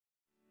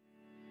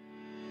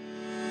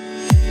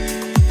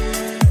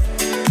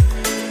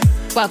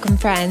Welcome,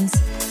 friends.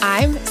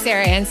 I'm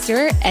Sarah Ann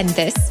Stewart, and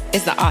this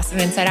is the Awesome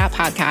Inside Out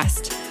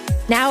podcast.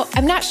 Now,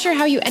 I'm not sure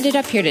how you ended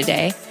up here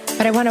today,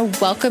 but I want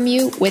to welcome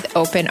you with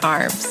open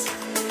arms.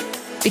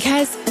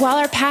 Because while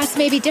our paths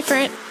may be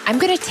different, I'm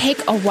going to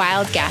take a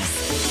wild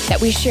guess that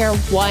we share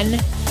one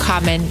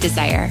common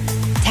desire: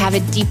 to have a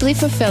deeply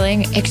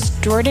fulfilling,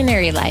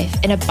 extraordinary life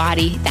in a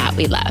body that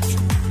we love.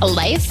 A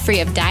life free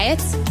of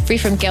diets, free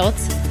from guilt,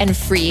 and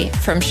free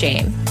from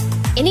shame.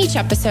 In each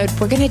episode,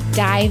 we're going to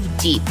dive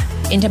deep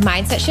into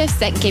mindset shifts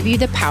that give you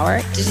the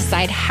power to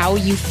decide how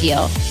you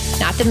feel,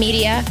 not the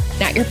media,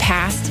 not your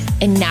past,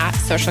 and not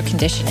social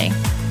conditioning.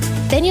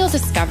 Then you'll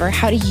discover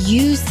how to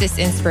use this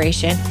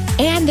inspiration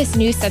and this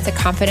new sense of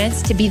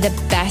confidence to be the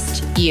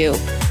best you,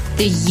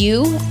 the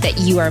you that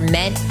you are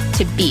meant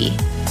to be.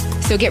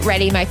 So get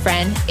ready, my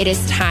friend. It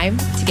is time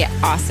to get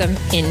awesome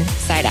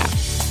inside out.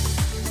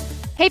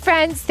 Hey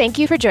friends, thank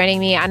you for joining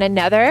me on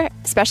another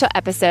special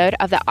episode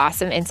of the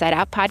Awesome Inside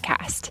Out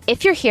podcast.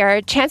 If you're here,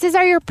 chances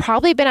are you've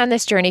probably been on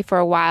this journey for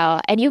a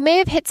while, and you may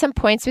have hit some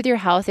points with your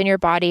health and your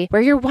body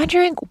where you're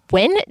wondering,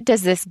 when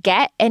does this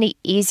get any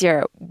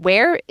easier?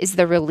 Where is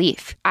the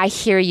relief? I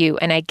hear you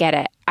and I get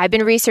it. I've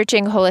been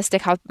researching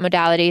holistic health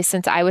modalities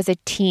since I was a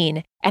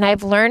teen, and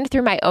I've learned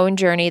through my own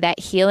journey that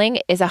healing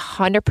is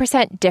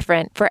 100%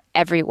 different for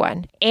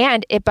everyone,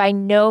 and it by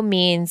no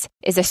means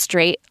is a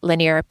straight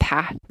linear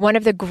path. One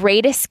of the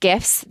greatest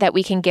gifts that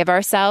we can give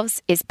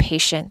ourselves is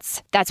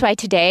patience. That's why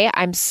today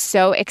I'm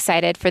so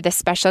excited for this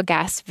special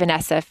guest,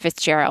 Vanessa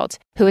Fitzgerald,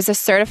 who is a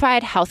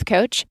certified health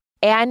coach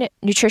and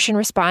nutrition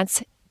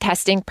response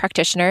testing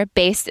practitioner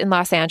based in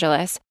Los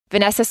Angeles.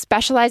 Vanessa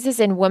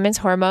specializes in women's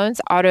hormones,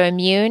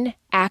 autoimmune,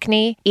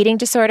 acne, eating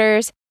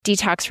disorders,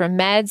 detox from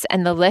meds,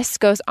 and the list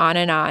goes on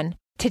and on.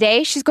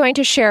 Today, she's going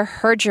to share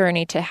her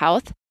journey to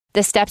health,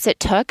 the steps it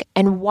took,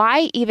 and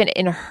why even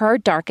in her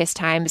darkest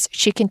times,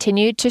 she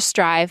continued to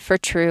strive for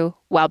true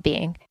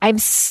well-being. I'm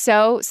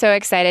so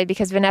excited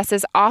because Vanessa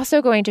is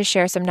also going to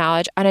share some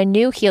knowledge on a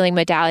new healing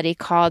modality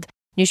called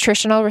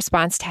nutritional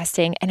response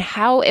testing and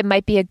how it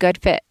might be a good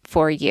fit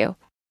for you.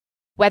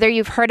 Whether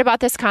you've heard about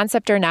this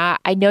concept or not,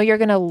 I know you're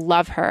going to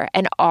love her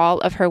and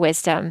all of her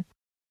wisdom.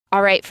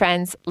 All right,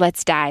 friends,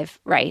 let's dive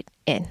right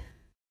in.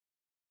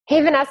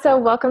 Hey, Vanessa,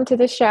 welcome to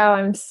the show.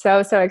 I'm so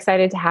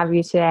excited to have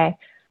you today.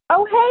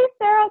 Oh, hey,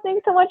 Sarah.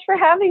 Thanks so much for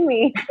having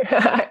me.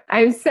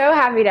 I'm so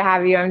happy to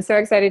have you. I'm so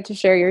excited to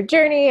share your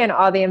journey and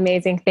all the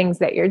amazing things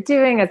that you're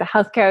doing as a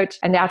health coach,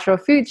 a natural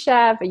food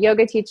chef, a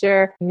yoga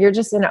teacher. You're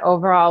just an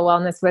overall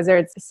wellness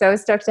wizard. So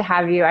stoked to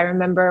have you. I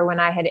remember when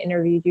I had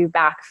interviewed you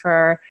back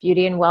for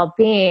Beauty and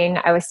Wellbeing,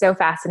 I was so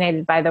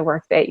fascinated by the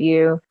work that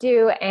you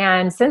do.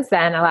 And since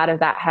then, a lot of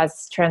that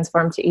has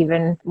transformed to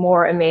even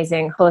more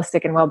amazing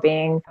holistic and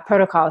wellbeing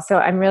protocols. So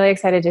I'm really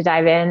excited to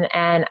dive in.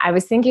 And I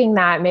was thinking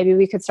that maybe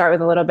we could start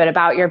with a little bit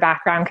about your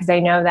background, because I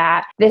know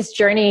that this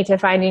journey to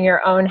finding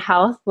your own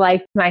health,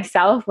 like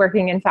myself,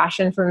 working in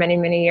fashion for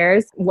many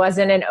years,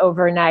 wasn't an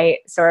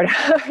overnight sort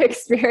of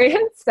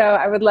experience. So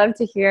I would love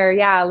to hear,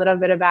 a little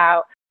bit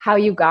about how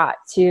you got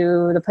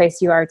to the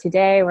place you are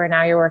today, where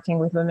now you're working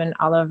with women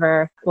all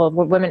over,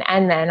 women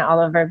and men all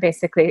over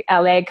basically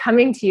LA,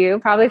 coming to you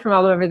probably from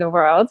all over the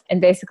world, and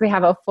basically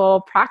have a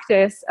full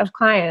practice of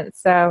clients.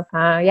 So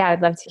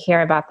I'd love to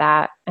hear about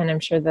that. And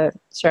I'm sure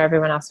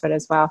everyone else would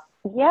as well.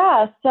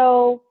 Yeah,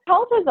 so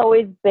health has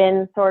always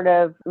been sort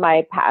of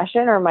my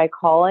passion or my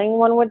calling,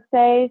 one would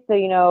say. So,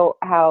 you know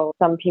how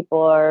some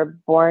people are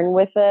born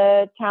with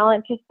a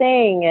talent to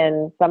sing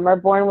and some are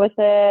born with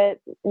a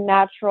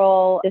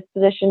natural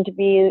disposition to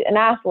be an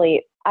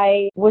athlete.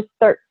 I was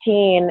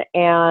 13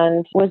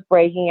 and was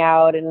breaking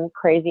out in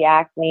crazy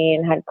acne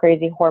and had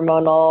crazy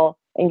hormonal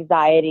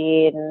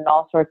anxiety and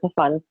all sorts of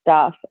fun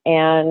stuff.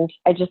 And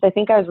I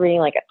think I was reading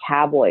like a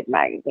tabloid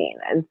magazine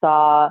and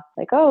saw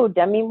like, oh,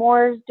 Demi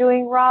Moore's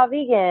doing raw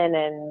vegan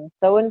and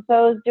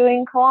so-and-so's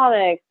doing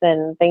colonics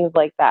and things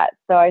like that.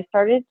 So I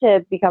started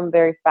to become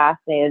very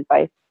fascinated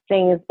by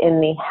things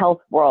in the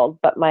health world,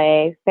 but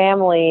my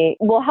family,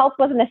 health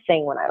wasn't a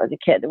thing when I was a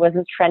kid. It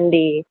wasn't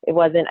trendy.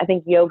 I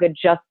think yoga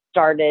just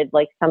started,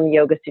 like some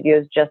yoga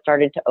studios just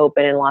started to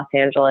open in Los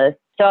Angeles.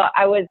 So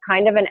I was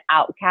kind of an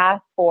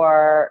outcast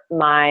for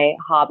my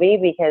hobby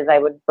because I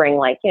would bring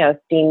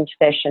steamed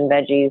fish and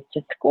veggies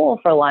to school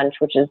for lunch,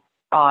 which is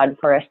odd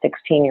for a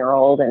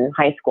 16-year-old in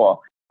high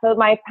school. So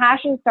my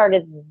passion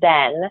started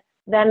then.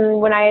 Then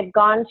when I had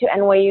gone to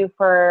NYU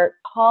for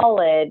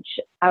college,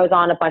 I was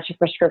on a bunch of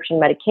prescription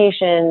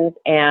medications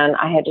and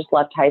I had just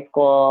left high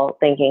school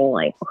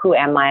thinking who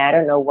am I? I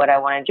don't know what I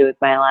want to do with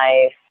my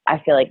life. I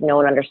feel like no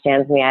one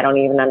understands me. I don't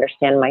even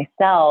understand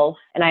myself.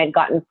 And I had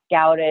gotten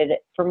scouted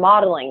for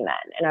modeling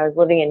then, and I was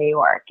living in New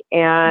York.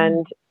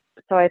 And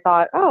so I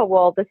thought, oh,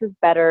 well, this is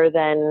better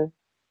than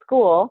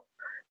school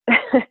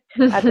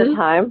at the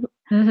time.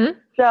 Mm-hmm.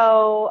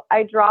 So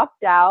I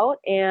dropped out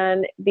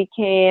and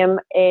became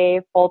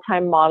a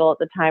full-time model at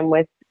the time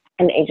with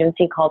an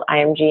agency called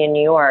IMG in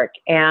New York.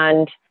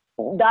 And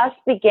thus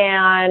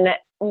began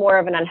more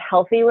of an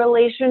unhealthy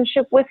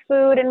relationship with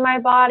food and my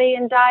body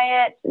and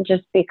diet,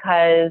 just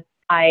because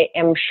I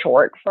am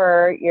short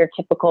for your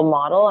typical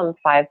model. I'm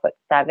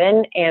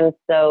 5'7". And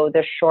so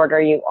the shorter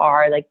you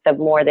are, like the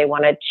more they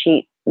want to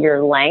cheat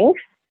your length.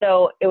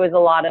 So it was a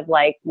lot of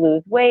like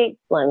lose weight,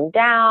 slim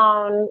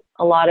down,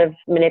 a lot of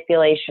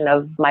manipulation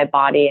of my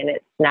body in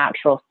its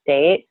natural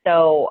state.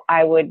 So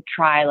I would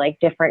try like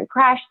different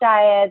crash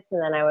diets,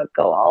 and then I would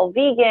go all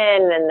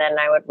vegan, and then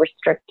I would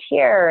restrict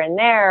here and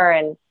there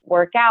and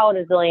work out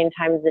a zillion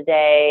times a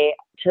day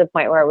to the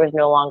point where it was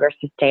no longer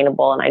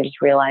sustainable. And I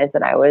just realized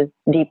that I was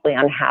deeply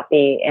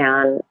unhappy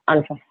and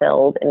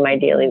unfulfilled in my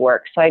daily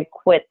work. So I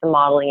quit the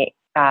modeling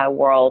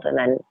world and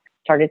then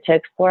started to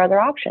explore other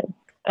options.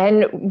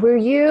 And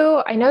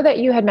I know that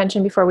you had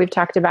mentioned before, we've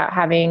talked about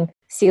having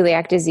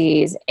celiac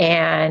disease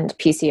and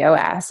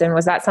PCOS. And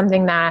was that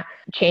something that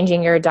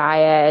changing your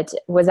diet,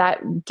 was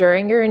that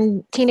during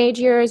your teenage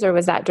years, or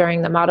was that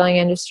during the modeling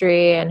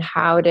industry? And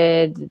how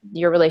did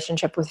your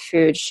relationship with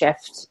food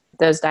shift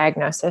those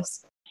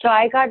diagnoses? So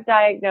I got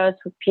diagnosed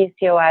with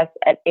PCOS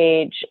at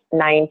age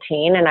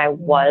 19, and I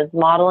was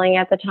modeling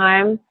at the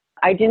time.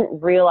 I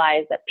didn't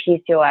realize that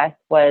PCOS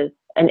was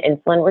an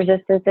insulin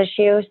resistance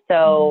issue.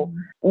 So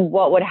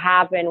what would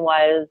happen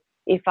was,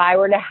 if I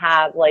were to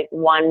have like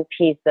one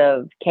piece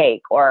of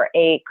cake or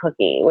a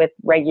cookie with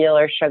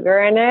regular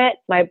sugar in it,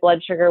 my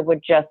blood sugar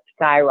would just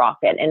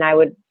skyrocket, and I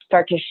would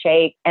start to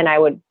shake, and I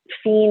would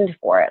fiend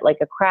for it like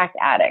a crack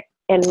addict.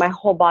 And my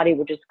whole body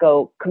would just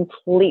go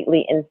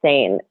completely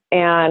insane.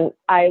 And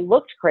I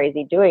looked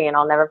crazy doing it.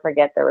 I'll never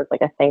forget, there was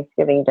like a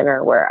Thanksgiving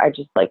dinner where I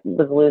just like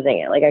was losing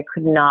it. Like I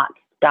could not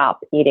stop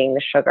eating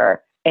the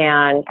sugar,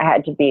 and I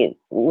had to be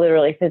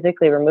literally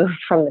physically removed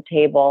from the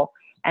table.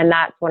 And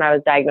that's when I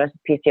was diagnosed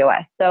with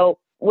PCOS. So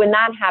when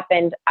that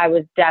happened, I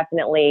was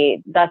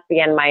thus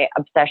began my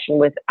obsession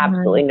with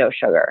absolutely no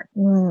sugar.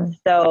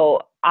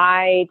 So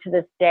I, to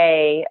this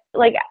day,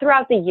 like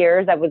throughout the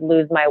years, I would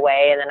lose my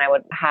way, and then I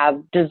would have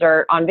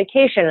dessert on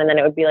vacation, and then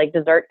it would be like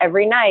dessert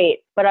every night.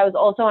 But I was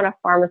also on a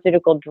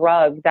pharmaceutical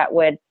drug that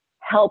would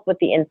help with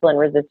the insulin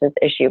resistance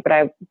issue, but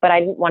I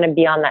didn't want to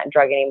be on that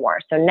drug anymore.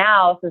 So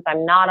now, since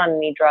I'm not on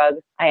any drugs,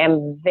 I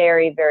am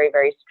very, very,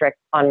 very strict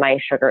on my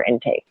sugar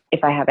intake,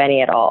 if I have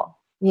any at all.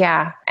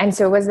 Yeah. And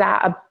so was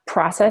that a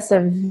process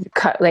of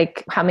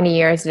like, how many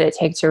years did it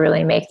take to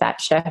really make that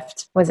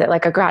shift? Was it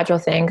like a gradual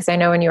thing? Because I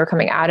know when you were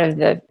coming out of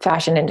the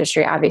fashion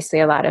industry, obviously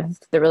a lot of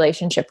the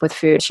relationship with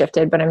food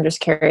shifted, but I'm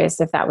just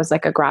curious if that was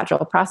like a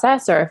gradual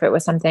process, or if it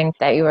was something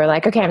that you were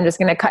like, okay, I'm just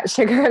going to cut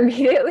sugar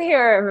immediately,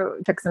 or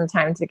if it took some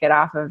time to get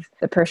off of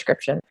the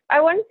prescription.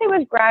 I wouldn't say it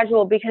was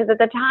gradual, because at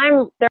the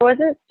time there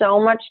wasn't so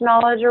much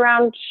knowledge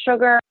around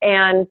sugar,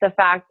 and the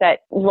fact that,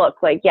 look,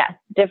 like, yes,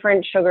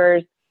 different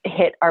sugars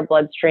hit our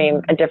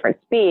bloodstream at different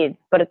speeds.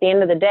 But at the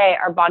end of the day,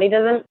 our body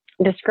doesn't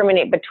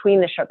discriminate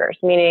between the sugars,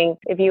 meaning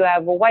if you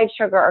have a white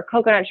sugar or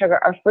coconut sugar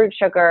or fruit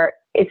sugar,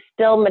 it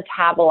still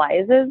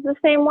metabolizes the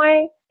same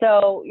way.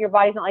 So your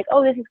body's not like,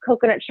 oh, this is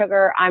coconut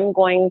sugar, I'm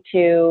going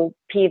to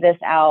pee this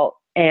out,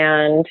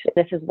 and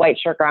this is white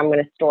sugar, I'm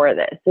going to store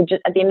this. So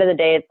just at the end of the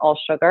day, it's all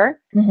sugar.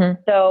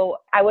 So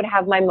I would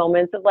have my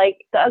moments of like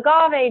the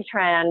agave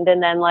trend,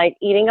 and then like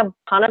eating a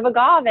ton of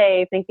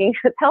agave, thinking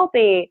it's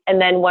healthy,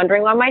 and then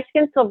wondering why my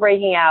skin's still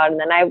breaking out.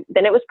 And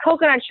then it was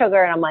coconut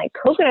sugar, and I'm like,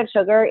 coconut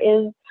sugar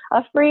is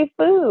a free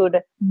food,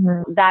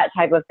 that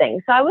type of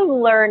thing. So I was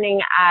learning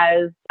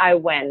as I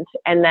went,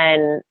 and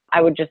then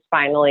I would just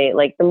finally,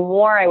 like, the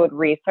more I would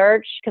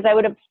research, because I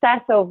would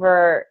obsess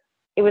over,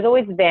 it was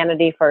always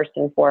vanity first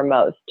and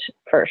foremost,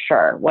 for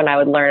sure, when I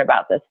would learn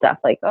about this stuff,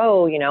 like,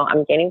 oh, you know,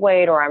 I'm gaining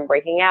weight, or I'm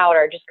breaking out,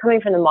 or just coming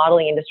from the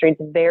modeling industry,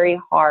 it's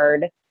very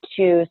hard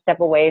to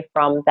step away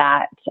from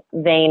that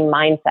vain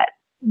mindset.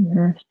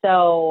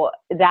 So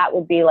that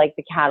would be like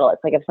the catalyst.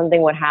 Like if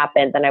something would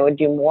happen, then I would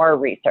do more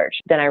research.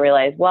 Then I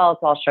realized, well,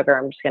 it's all sugar,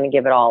 I'm just going to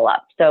give it all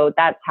up. So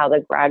that's how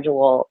the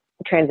gradual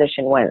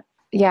transition went.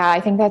 Yeah, I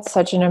think that's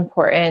such an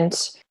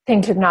important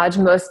thing to acknowledge.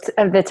 Most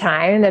of the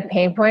time, the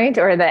pain point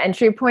or the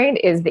entry point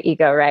is the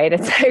ego, right?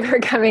 It's like we're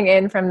coming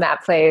in from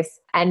that place,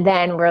 and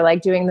then we're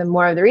like doing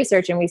more of the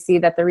research, and we see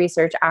that the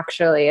research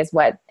actually is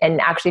and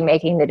actually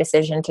making the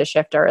decision to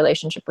shift our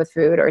relationship with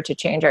food or to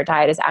change our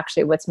diet is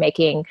actually what's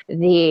making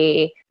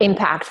the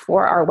impact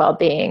for our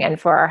well-being and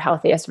for our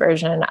healthiest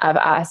version of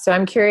us. So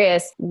I'm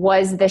curious,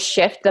 was the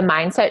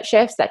mindset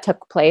shifts that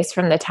took place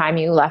from the time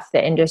you left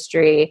the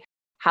industry,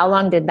 how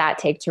long did that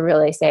take to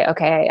really say,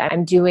 okay,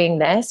 I'm doing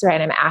this, right?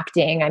 I'm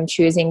acting, I'm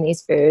choosing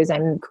these foods,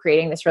 I'm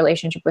creating this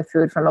relationship with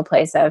food from a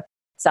place of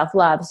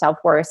self-love,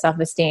 self-worth,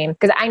 self-esteem?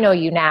 Because I know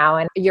you now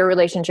and your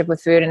relationship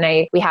with food,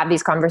 and we have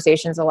these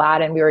conversations a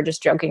lot, and we were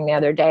just joking the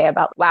other day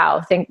about,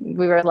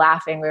 we were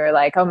laughing. We were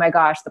like, oh my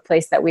gosh, the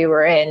place that we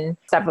were in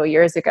several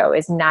years ago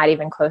is not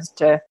even close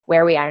to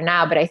where we are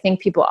now. But I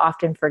think people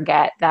often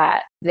forget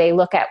that they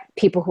look at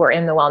people who are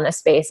in the wellness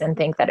space and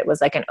think that it was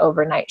like an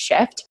overnight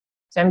shift.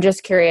 So I'm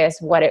just curious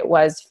what it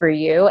was for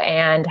you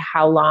and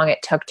how long it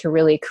took to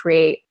really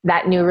create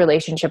that new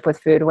relationship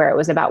with food where it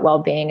was about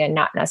well-being and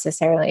not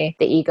necessarily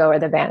the ego or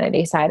the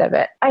vanity side of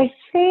it. I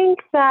think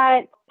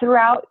that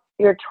throughout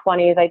your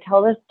 20s, I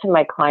tell this to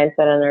my clients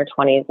that are in their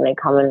 20s and they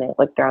come and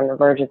they're on the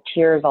verge of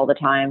tears all the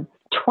time.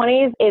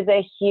 20s is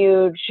a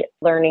huge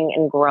learning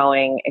and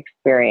growing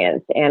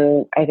experience.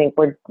 And I think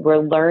we're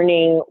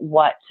learning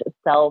what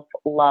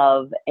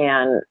self-love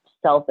and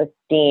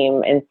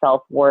self-esteem and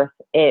self-worth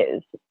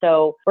is.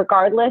 So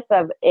regardless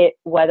of it,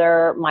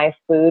 whether my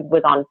food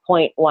was on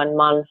point 1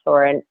 month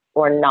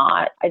or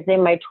not, I'd say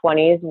my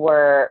 20s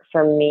were,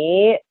 for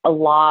me, a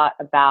lot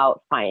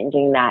about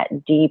finding that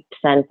deep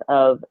sense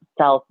of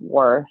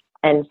self-worth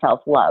and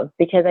self-love,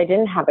 because I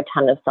didn't have a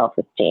ton of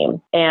self-esteem.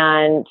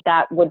 And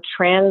that would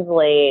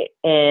translate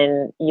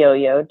in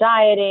yo-yo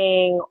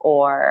dieting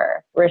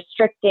or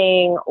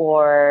restricting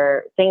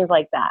or things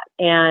like that.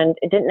 And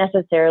it didn't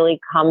necessarily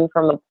come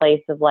from a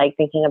place of like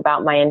thinking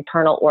about my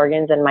internal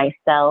organs and my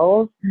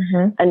cells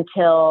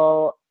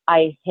until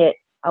I hit,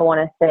 I want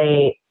to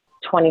say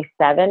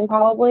 27,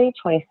 probably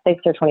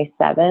 26 or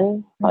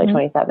 27, probably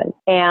 27.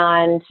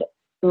 And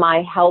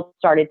my health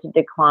started to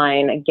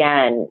decline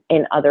again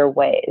in other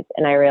ways.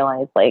 And I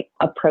realized like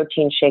a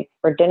protein shake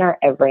for dinner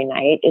every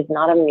night is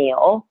not a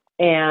meal.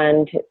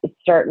 And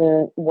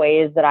certain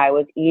ways that I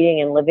was eating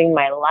and living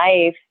my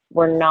life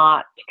were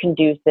not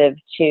conducive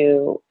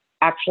to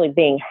actually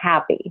being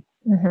happy.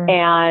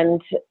 And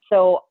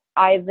so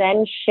I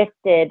then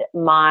shifted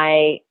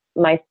my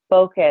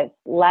focus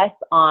less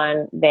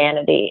on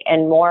vanity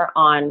and more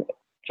on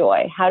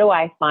joy. How do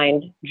I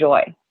find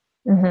joy?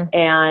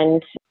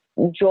 And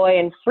joy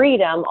and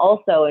freedom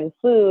also in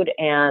food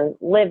and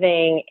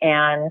living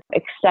and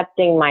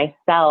accepting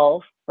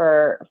myself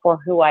for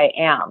who I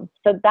am.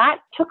 So that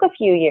took a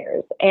few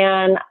years.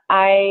 And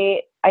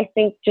I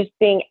think just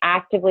being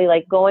actively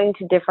like going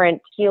to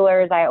different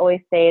healers. I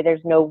always say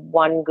there's no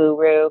one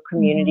guru.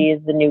 Community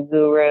is the new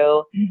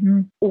guru.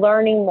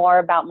 Learning more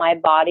about my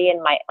body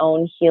and my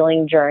own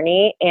healing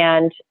journey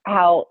and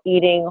how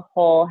eating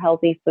whole,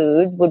 healthy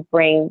foods would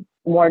bring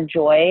more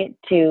joy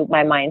to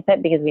my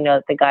mindset, because we know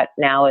that the gut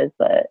now is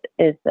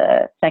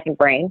the second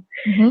brain,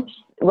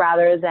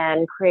 rather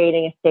than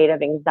creating a state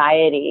of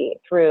anxiety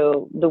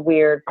through the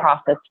weird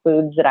processed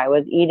foods that I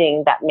was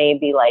eating that may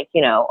be like,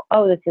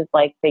 oh, this is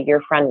like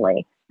figure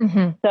friendly.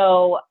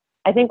 So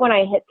I think when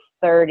I hit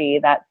 30,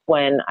 that's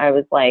when I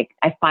was like,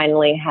 I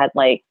finally had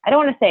like, I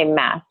don't want to say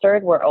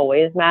mastered. We're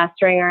always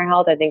mastering our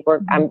health. I think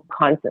I'm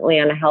constantly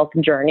on a health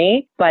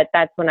journey, but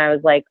that's when I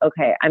was like,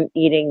 okay, I'm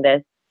eating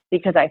this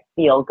because I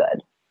feel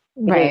good.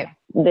 Because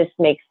this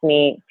makes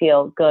me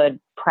feel good,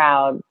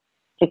 proud,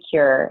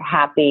 secure,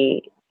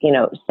 happy,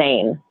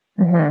 sane.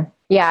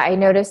 Yeah, I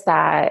noticed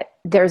that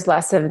there's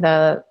less of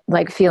the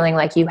like feeling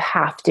like you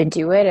have to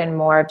do it and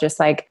more of just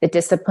like the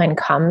discipline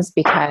comes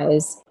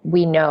because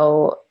we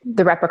know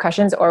the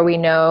repercussions or we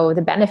know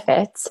the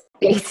benefits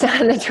based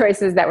on the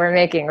choices that we're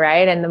making,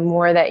 right? And the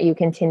more that you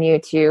continue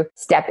to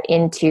step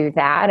into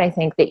that, I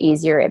think the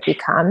easier it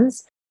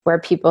becomes, where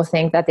people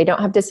think that they don't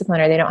have discipline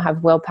or they don't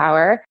have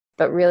willpower,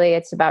 but really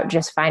it's about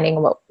just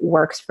finding what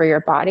works for your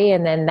body.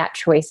 And then that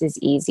choice is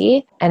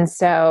easy. And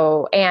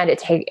so, and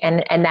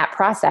that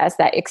process,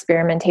 that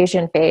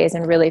experimentation phase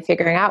and really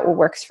figuring out what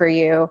works for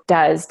you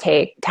does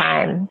take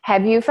time.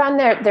 Have you found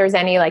that there's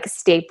any like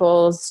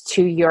staples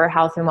to your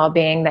health and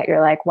well-being that you're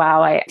like,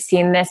 wow, I've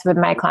seen this with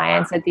my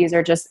clients, that these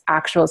are just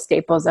actual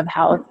staples of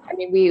health? I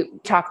mean, we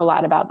talk a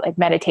lot about like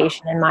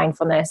meditation and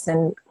mindfulness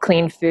and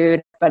clean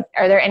food, but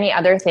are there any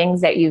other things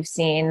that you've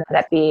seen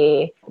that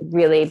be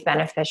really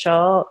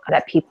beneficial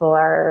that people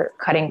are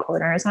cutting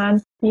corners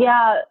on?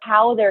 Yeah,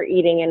 how they're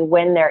eating and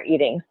when they're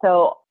eating.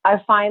 So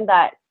I find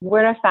that we're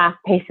in a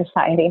fast-paced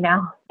society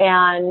now.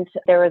 And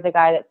there was a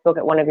guy that spoke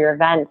at one of your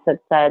events that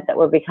said that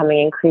we're becoming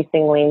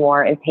increasingly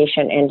more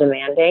impatient and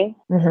demanding.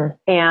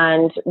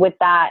 And with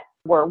that,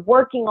 we're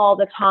working all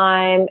the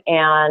time.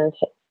 And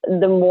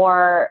the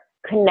more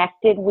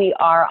connected we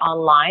are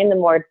online, the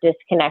more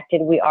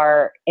disconnected we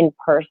are in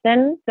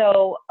person.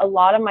 So a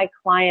lot of my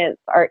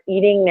clients are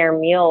eating their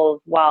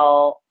meals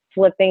while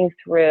flipping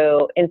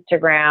through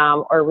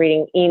Instagram or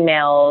reading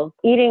emails,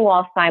 eating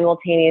while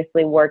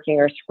simultaneously working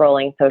or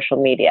scrolling social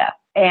media.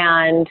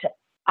 And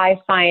I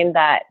find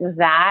that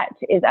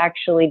is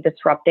actually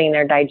disrupting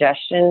their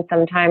digestion,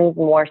 sometimes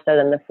more so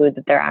than the food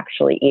that they're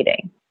actually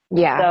eating.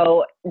 Yeah.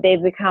 So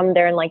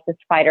they're in like this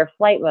fight or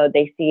flight mode.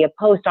 They see a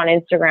post on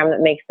Instagram that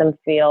makes them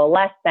feel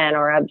less than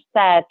or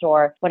upset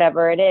or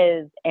whatever it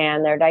is,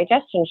 and their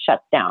digestion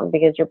shuts down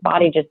because your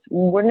body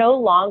we're no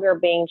longer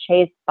being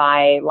chased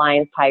by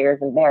lions, tigers,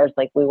 and bears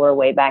like we were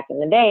way back in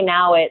the day.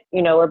 Now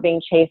we're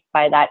being chased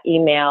by that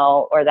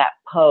email or that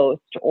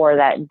post or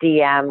that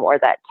DM or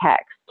that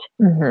text.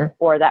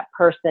 Or that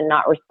person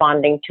not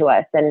responding to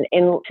us. And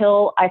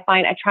until I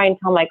try and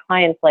tell my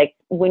clients, like,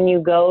 when you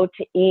go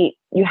to eat,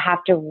 you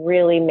have to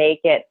really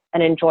make it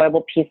an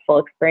enjoyable, peaceful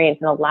experience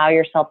and allow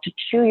yourself to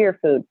chew your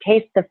food,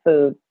 taste the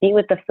food, eat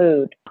with the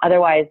food.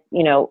 Otherwise,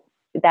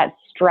 that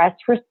stress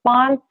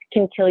response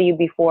can kill you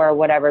before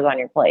whatever's on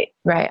your plate.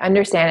 Right.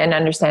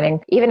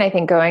 Understanding, even I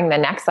think going the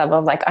next level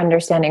of like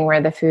understanding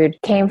where the food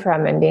came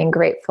from and being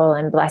grateful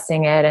and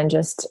blessing it and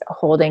just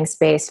holding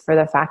space for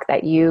the fact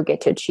that you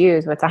get to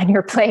choose what's on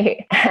your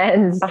plate.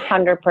 And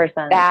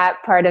 100%. That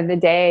part of the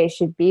day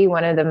should be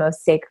one of the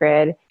most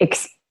sacred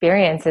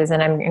experiences.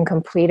 And I'm in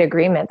complete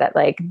agreement that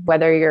like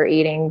whether you're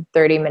eating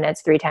 30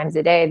 minutes 3 times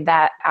a day,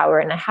 that hour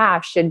and a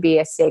half should be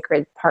a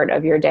sacred part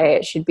of your day.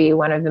 It should be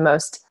one of the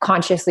most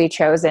consciously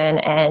chosen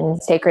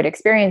and sacred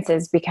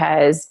experiences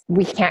because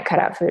we can't cut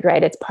out food,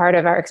 right? It's part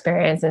of our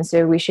experience. And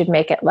so we should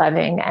make it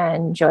loving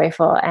and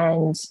joyful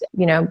and,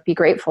 be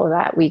grateful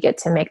that we get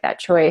to make that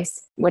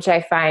choice, which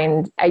I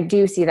find I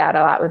do see that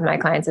a lot with my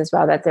clients as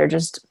well, that they're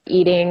just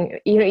eating,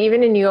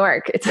 even in New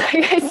York, it's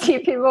like I see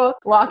people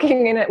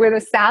walking in it with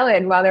a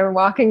salad while they're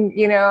walking,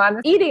 eating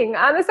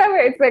on the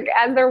subway. It's like,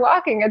 as they're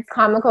walking, it's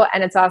comical.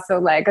 And it's also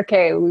like,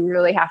 okay, we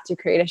really have to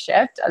create a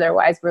shift.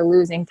 Otherwise we're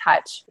losing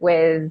touch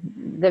with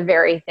the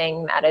very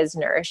thing that is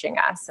nourishing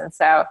us. And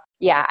so,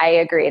 yeah, I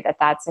agree that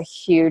that's a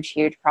huge,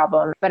 huge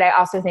problem. But I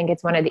also think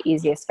it's one of the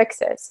easiest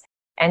fixes.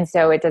 And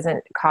so it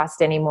doesn't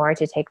cost any more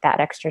to take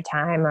that extra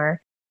time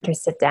or to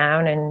sit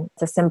down, and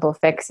it's a simple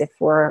fix if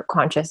we're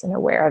conscious and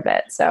aware of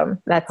it. So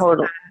that's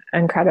totally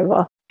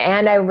incredible.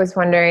 And I was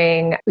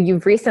wondering,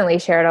 you've recently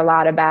shared a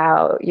lot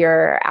about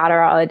your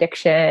Adderall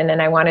addiction,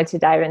 and I wanted to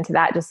dive into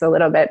that just a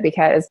little bit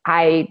because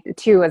I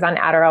too was on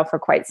Adderall for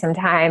quite some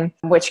time,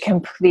 which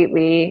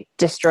completely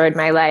destroyed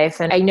my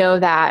life. And I know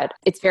that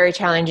it's very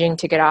challenging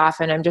to get off,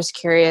 and I'm just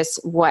curious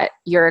what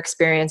your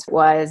experience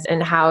was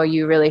and how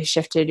you really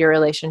shifted your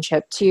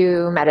relationship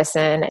to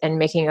medicine and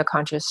making a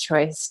conscious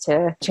choice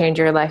to change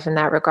your life in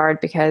that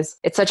regard, because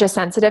it's such a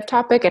sensitive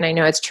topic and I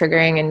know it's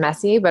triggering and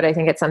messy, but I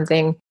think it's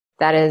something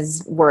that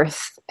is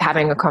worth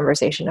having a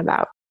conversation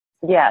about.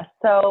 Yeah.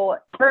 So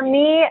for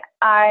me,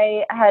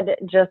 I had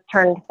just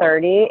turned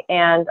 30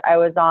 and I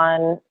was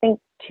on, I think,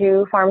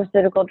 2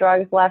 pharmaceutical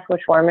drugs left,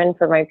 Witchwarmin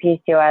for my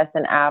PCOS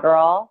and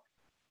Adderall.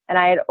 And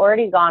I had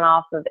already gone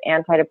off of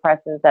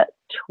antidepressants at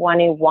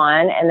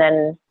 21 and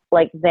then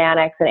like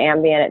Xanax and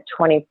Ambien at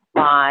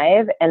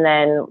 25. And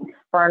then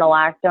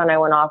spironolactone, I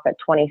went off at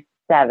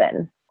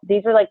 27.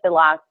 These were like the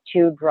last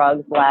 2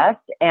 drugs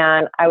left.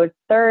 And I was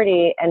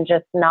 30 and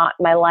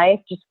my life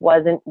just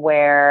wasn't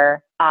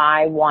where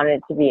I wanted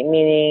it to be.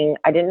 Meaning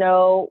I didn't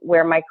know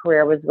where my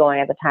career was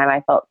going at the time.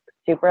 I felt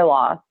super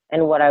lost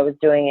in what I was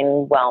doing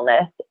in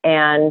wellness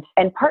and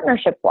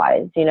partnership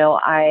wise,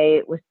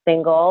 I was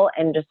single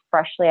and just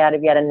freshly out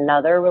of yet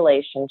another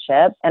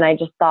relationship. And I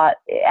just thought,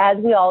 as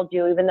we all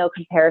do, even though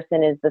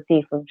comparison is the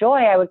thief of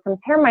joy, I would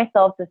compare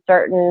myself to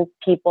certain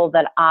people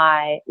that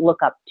I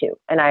look up to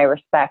and I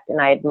respect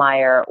and I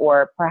admire,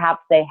 or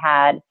perhaps they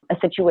had a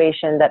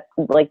situation that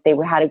like they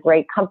had a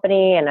great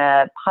company and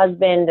a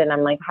husband. And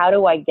I'm like, how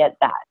do I get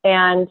that?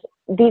 And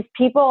these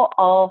people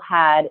all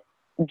had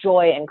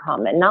joy in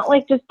common, not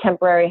like just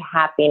temporary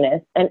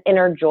happiness and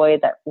inner joy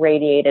that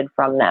radiated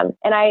from them.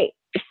 And I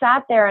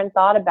sat there and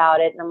thought about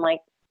it and I'm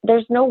like,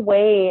 there's no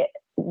way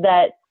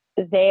that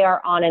they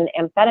are on an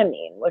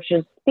amphetamine, which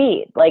is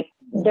speed. Like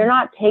they're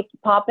not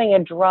popping a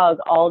drug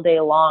all day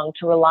long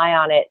to rely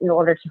on it in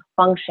order to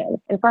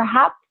function. And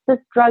perhaps this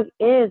drug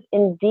is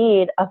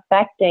indeed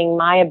affecting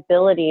my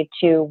ability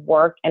to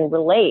work and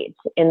relate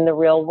in the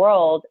real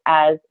world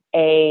as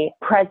a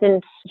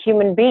present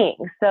human being.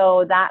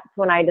 So that's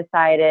when I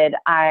decided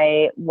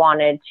I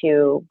wanted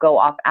to go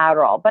off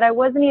Adderall. But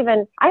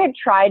I had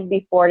tried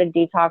before to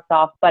detox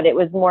off, but it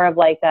was more of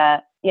like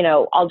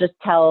I'll just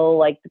tell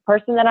like the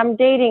person that I'm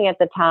dating at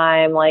the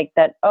time, like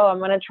that, oh, I'm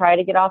going to try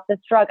to get off this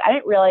drug. I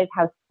didn't realize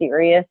how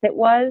serious it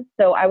was.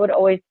 So I would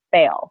always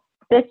fail.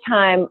 This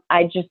time,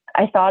 I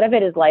thought of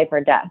it as life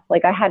or death.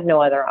 Like I had no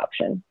other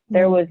option.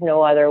 There was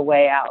no other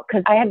way out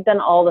because I had done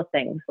all the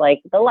things like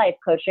the life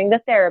coaching,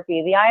 the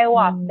therapy, the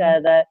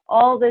ayahuasca,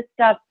 all this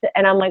stuff.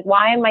 And I'm like,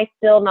 why am I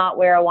still not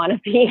where I want to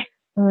be?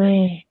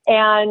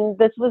 And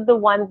this was the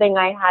one thing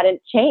I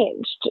hadn't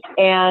changed.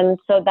 And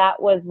so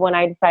that was when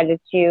I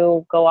decided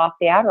to go off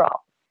the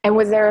Adderall. And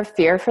was there a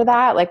fear for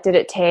that? Like, did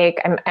it take,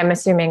 I'm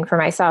assuming for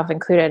myself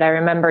included, I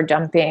remember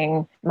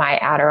dumping my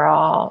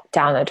Adderall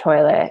down the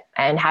toilet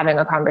and having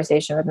a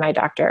conversation with my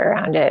doctor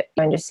around it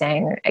and just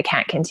saying, I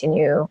can't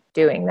continue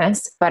doing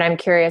this. But I'm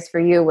curious for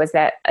you, was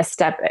that a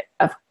step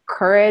of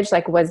courage?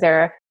 Like, was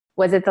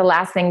it the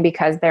last thing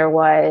because there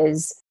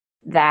was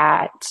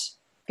that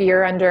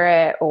fear under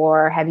it,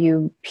 or have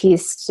you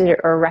pieced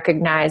or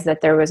recognized that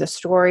there was a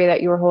story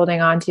that you were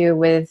holding on to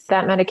with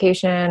that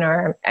medication?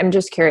 Or I'm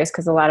just curious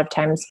because a lot of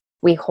times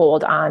we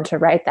hold on to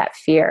that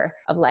fear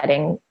of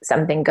letting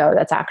something go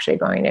that's actually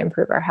going to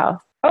improve our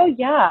health. Oh,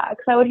 yeah.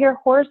 Because I would hear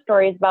horror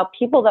stories about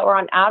people that were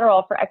on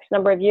Adderall for X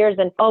number of years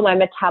and, oh, my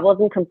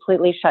metabolism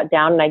completely shut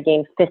down and I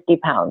gained 50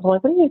 pounds. I'm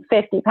like, what do you mean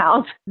 50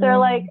 pounds? They're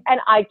like, and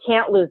I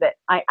can't lose it.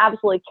 I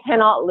absolutely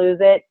cannot lose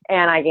it.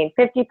 And I gained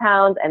 50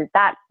 pounds and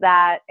that's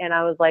that. And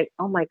I was like,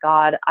 oh my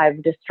God,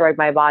 I've destroyed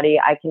my body.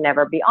 I can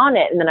never be on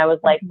it. And then I was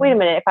like, wait a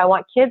minute, if I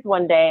want kids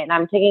one day and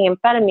I'm taking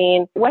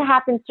amphetamine, what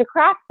happens to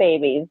crack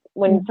babies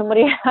when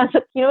somebody has,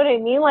 you know what I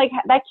mean? Like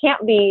that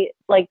can't be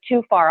like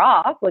too far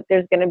off. Like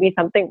there's going to be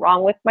something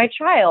wrong with my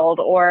child,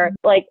 or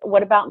like,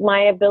 what about my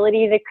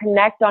ability to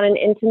connect on an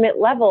intimate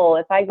level?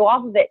 If I go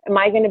off of it, am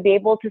I going to be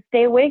able to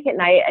stay awake at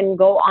night and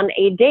go on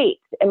a date?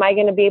 Am I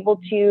going to be able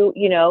to,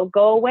 you know,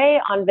 go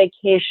away on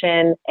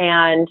vacation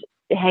and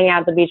hang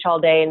out at the beach all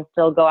day and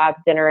still go out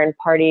to dinner and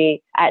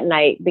party at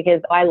night?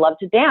 Because I love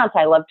to dance.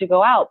 I love to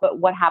go out. But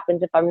what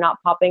happens if I'm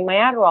not popping my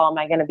Adderall? Am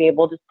I going to be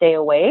able to stay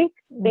awake?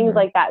 Things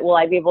like that. Will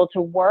I be able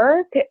to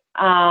work?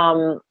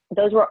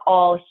 Those were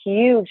all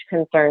huge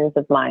concerns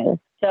of mine.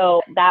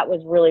 So that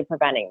was really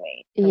preventing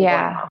me.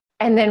 Yeah.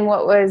 And then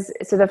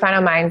so the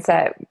final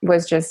mindset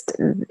was just,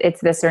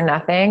 it's this or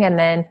nothing. And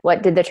then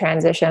what did the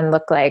transition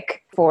look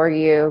like for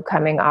you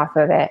coming off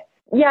of it?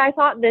 Yeah, I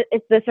thought that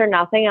it's this or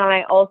nothing. And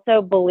I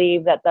also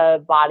believe that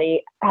the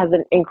body has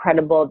an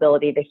incredible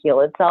ability to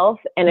heal itself.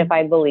 And if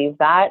I believe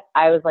that,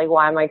 I was like,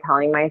 why am I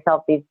telling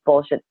myself these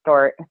bullshit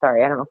stories?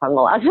 Sorry, I don't know if I'm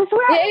allowed to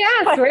swear.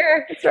 Yeah,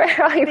 swear.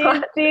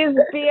 These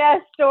BS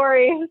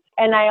stories.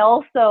 And I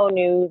also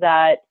knew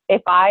that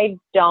if I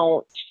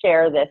don't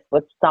share this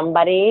with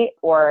somebody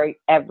or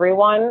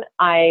everyone,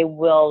 I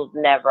will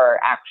never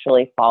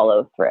actually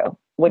follow through.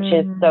 Which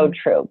is so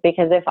true,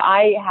 because if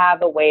I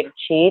have a way to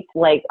cheat,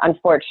 like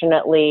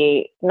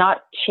unfortunately,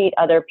 not cheat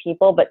other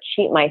people, but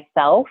cheat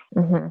myself,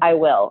 I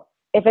will.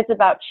 If it's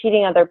about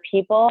cheating other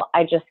people,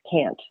 I just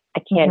can't.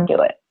 I can't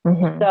do it.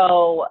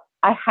 So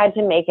I had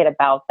to make it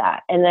about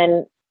that. And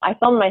then I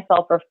filmed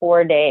myself for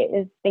 4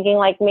 days thinking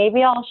like,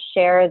 maybe I'll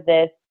share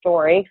this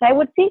story, because I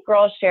would see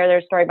girls share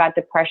their story about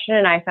depression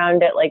and I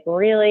found it like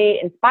really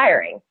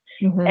inspiring.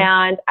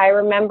 And I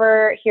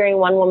remember hearing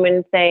one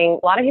woman saying,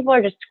 a lot of people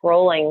are just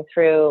scrolling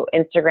through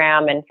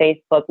Instagram and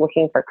Facebook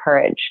looking for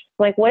courage.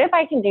 I'm like, what if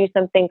I can do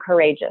something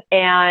courageous?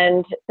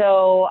 And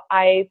so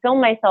I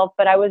filmed myself,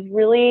 but I was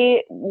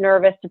really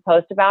nervous to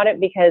post about it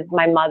because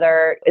my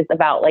mother is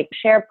about like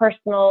share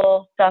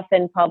personal stuff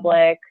in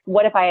public.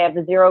 What if I have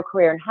zero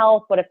career in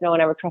health? What if no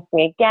one ever trusts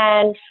me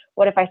again?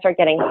 What if I start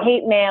getting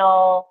hate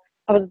mail?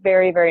 I was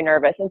very, very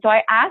nervous. And so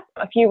I asked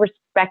a few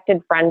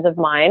respected friends of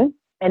mine.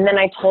 And then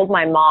I told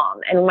my mom,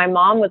 and my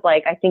mom was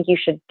like, I think you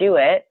should do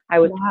it. I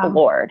was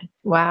floored.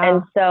 Wow.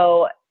 And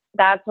so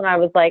that's when I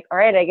was like, all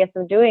right, I guess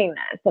I'm doing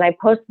this. And I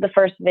posted the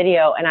first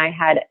video and I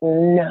had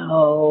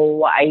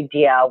no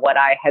idea what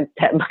I had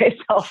set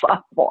myself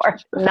up for.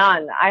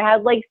 None. I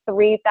had like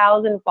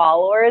 3,000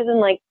 followers and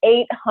like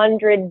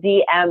 800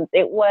 DMs.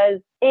 It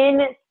was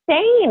insane.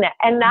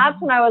 And that's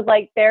when I was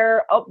like,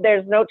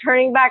 there's no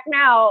turning back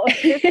now.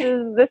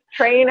 This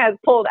train has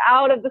pulled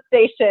out of the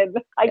station.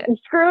 I'm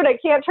screwed. I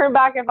can't turn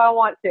back if I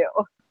want to.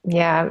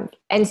 Yeah.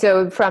 And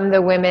so from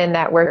the women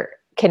that were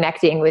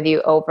connecting with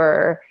you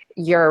over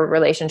your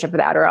relationship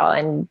with Adderall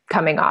and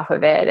coming off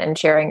of it and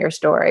sharing your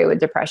story with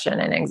depression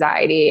and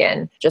anxiety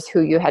and just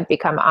who you had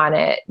become on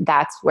it,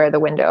 that's where the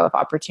window of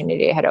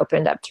opportunity had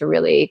opened up to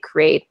really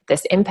create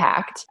this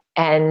impact.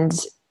 And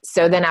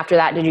so then after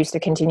that, did you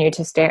continue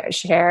to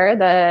share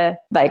the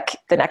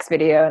next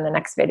video and the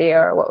next video,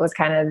 or what was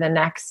kind of the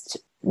next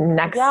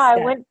Yeah, step? I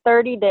went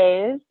 30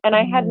 days and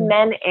I had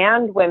men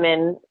and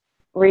women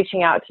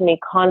reaching out to me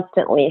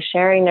constantly,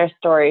 sharing their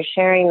stories,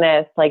 sharing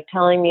this, like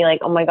telling me like,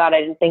 oh my God,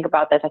 I didn't think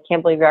about this. I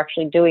can't believe you're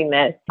actually doing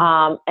this.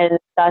 And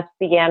thus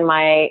began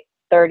my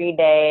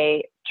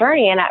 30-day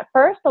journey. And at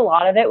first, a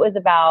lot of it was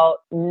about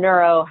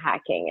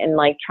neurohacking and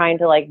like trying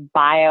to like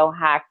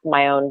biohack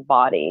my own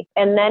body.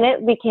 And then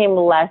it became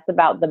less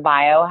about the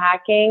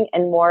biohacking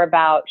and more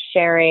about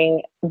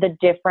sharing the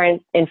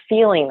difference in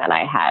feeling that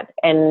I had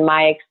and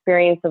my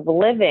experience of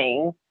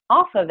living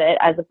off of it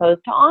as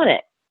opposed to on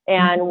it,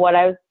 and what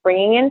I was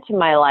bringing into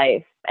my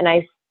life. And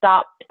I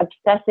stopped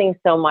obsessing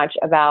so much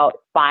about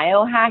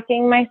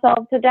biohacking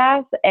myself to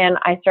death. And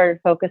I started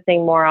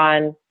focusing more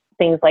on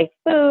things like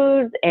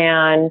foods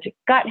and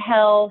gut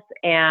health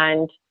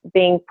and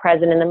being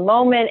present in the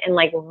moment and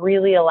like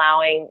really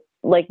allowing,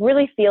 like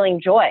really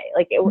feeling joy.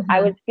 Like I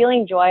was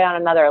feeling joy on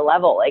another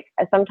level. Like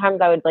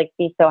sometimes I would like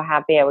be so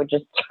happy I would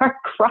just start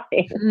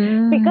crying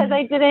because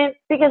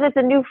it's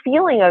a new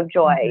feeling of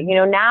joy. You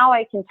know, now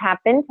I can tap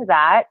into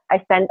that.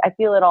 I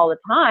feel it all the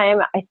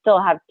time. I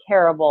still have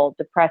terrible,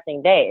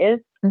 depressing days,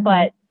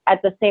 but at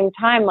the same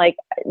time, like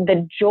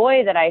the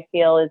joy that I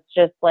feel is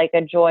just like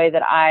a joy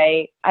that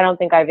I don't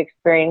think I've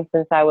experienced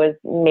since I was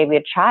maybe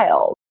a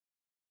child.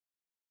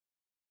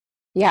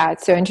 Yeah,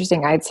 it's so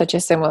interesting. I had such a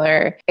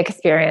similar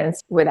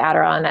experience with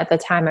Adderall, and at the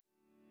time.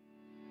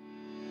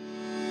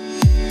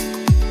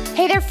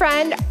 Hey there,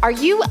 friend. Are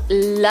you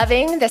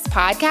loving this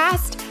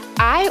podcast?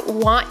 I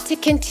want to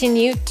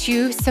continue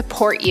to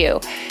support you.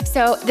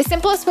 So the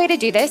simplest way to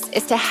do this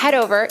is to head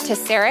over to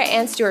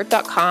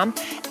sarahannstewart.com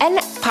and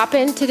pop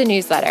into the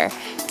newsletter.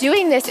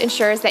 Doing this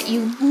ensures that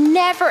you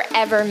never,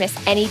 ever miss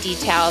any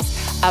details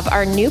of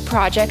our new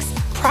projects,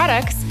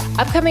 products,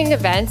 upcoming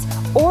events,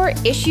 or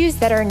issues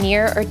that are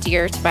near or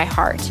dear to my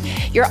heart.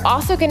 You're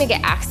also going to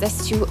get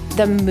access to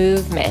the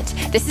movement.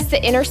 This is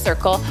the inner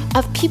circle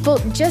of people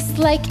just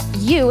like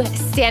you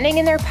standing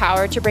in their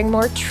power to bring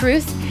more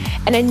truth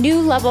and a new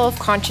level of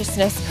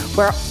consciousness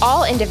where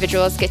all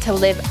individuals get to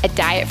live a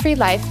diet-free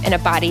life in a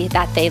body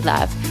that they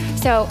love.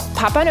 So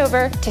pop on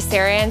over to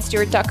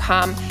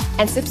sarahannstewart.com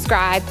and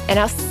subscribe, and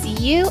I'll see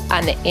you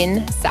on the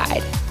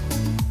inside.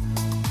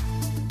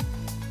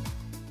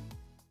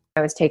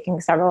 I was taking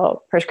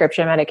several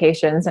prescription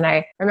medications, and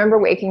I remember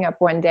waking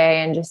up one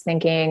day and just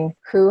thinking,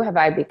 who have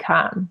I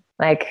become?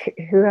 Like,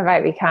 who have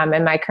I become?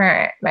 And my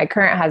current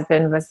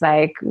husband was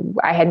like,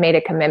 I had made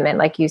a commitment,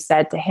 like you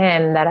said, to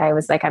him, that I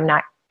was like, I'm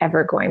not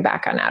ever going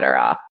back on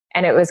Adderall.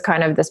 And it was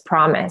kind of this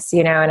promise,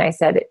 and I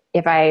said,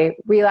 if I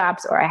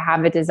relapse or I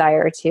have a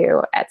desire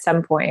to at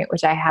some point,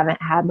 which I haven't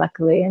had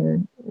luckily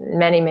in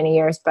many, many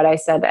years, but I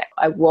said that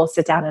I will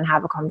sit down and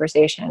have a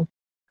conversation,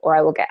 or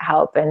I will get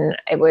help. And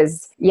it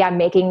was,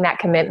 making that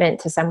commitment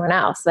to someone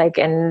else.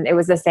 And it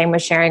was the same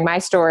with sharing my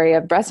story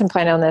of breast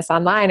implant illness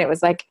online. It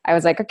was like, I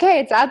was like, okay,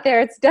 it's out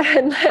there, it's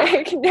done,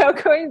 no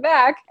going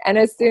back. And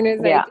as soon as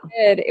I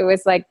did, it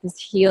was like this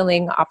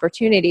healing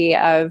opportunity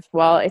of,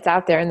 well, it's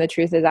out there and the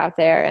truth is out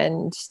there.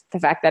 And the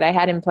fact that I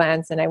had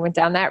implants and I went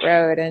down that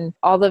road and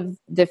all of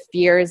the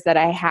fears that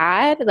I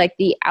had, like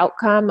the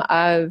outcome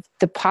of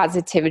the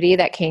positivity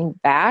that came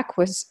back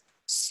was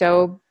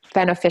so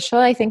beneficial,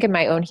 I think, in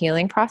my own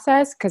healing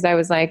process, because I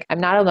was like, I'm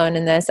not alone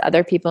in this.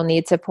 Other people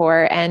need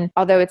support. And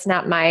although it's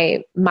not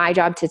my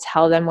job to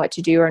tell them what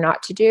to do or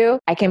not to do,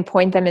 I can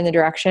point them in the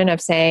direction of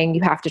saying,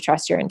 you have to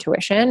trust your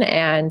intuition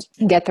and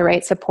get the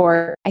right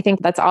support. I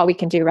think that's all we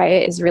can do,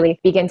 right? Is really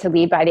begin to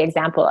lead by the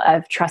example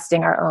of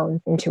trusting our own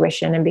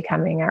intuition and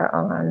becoming our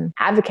own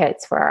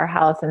advocates for our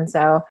health. And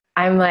so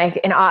I'm like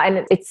in awe,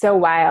 and it's so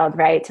wild,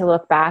 right? To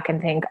look back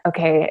and think,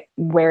 okay,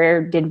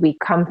 where did we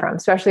come from?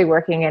 Especially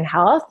working in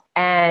health.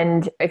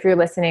 And if you're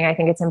listening, I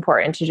think it's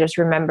important to just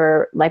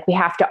remember, like, we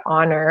have to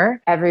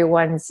honor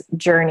everyone's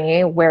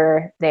journey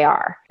where they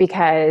are,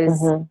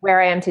 because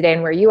where I am today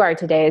and where you are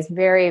today is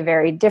very,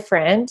 very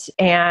different.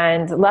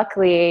 And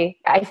luckily,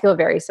 I feel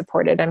very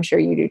supported. I'm sure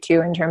you do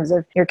too, in terms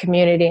of your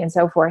community and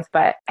so forth.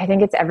 But I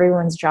think it's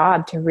everyone's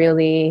job to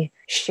really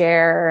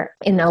share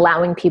in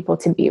allowing people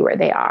to be where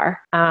they are.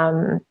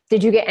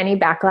 Did you get any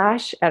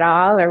backlash at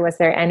all? Or was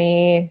there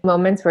any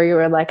moments where you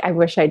were like, I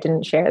wish I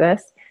didn't share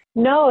this?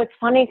 No, it's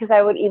funny because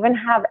I would even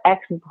have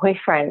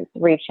ex-boyfriends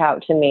reach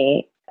out to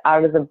me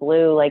out of the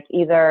blue, like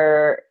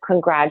either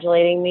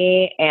congratulating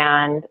me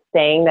and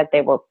saying that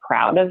they were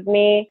proud of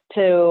me,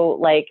 to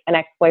like an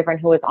ex-boyfriend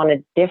who was on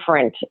a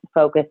different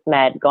focus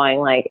med going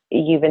like,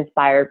 you've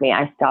inspired me.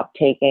 I stopped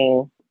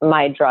taking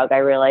my drug. I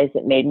realized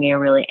it made me a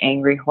really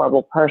angry,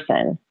 horrible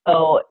person.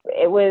 So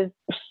it was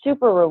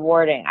super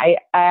rewarding. I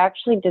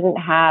actually didn't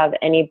have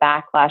any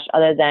backlash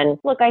other than,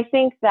 look, I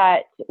think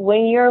that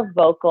when you're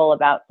vocal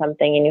about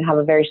something and you have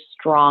a very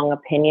strong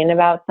opinion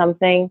about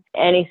something,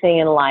 anything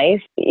in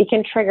life, it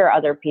can trigger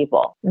other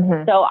people.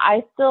 So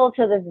I still,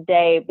 to this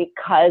day,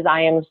 because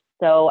I am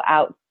so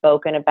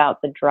outspoken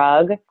about the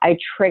drug, I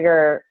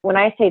trigger, when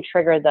I say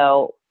trigger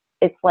though,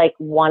 it's like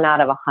 1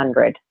 out of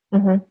 100.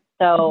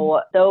 So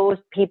those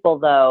people,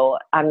 though,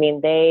 I mean,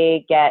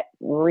 they get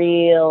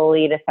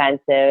really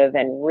defensive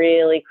and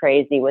really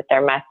crazy with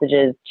their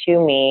messages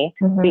to me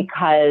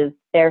because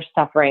they're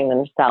suffering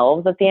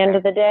themselves at the end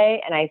of the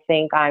day. And I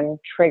think I'm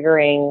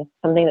triggering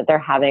something that they're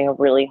having a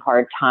really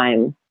hard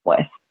time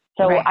with.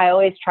 So I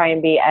always try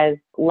and be as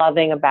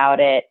loving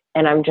about it.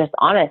 And I'm just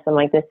honest. I'm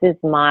like, this is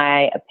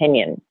my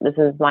opinion. This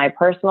is my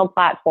personal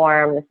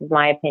platform. This is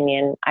my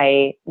opinion.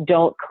 I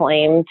don't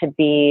claim to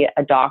be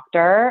a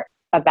doctor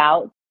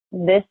about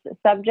this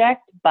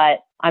subject, but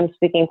I'm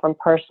speaking from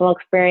personal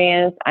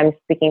experience. I'm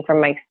speaking from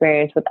my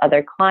experience with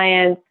other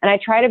clients. And I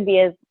try to be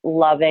as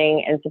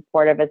loving and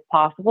supportive as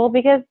possible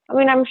because, I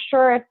mean, I'm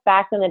sure if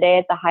back in the day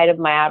at the height of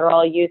my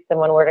Adderall use,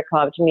 someone were to come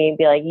up to me and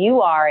be like, you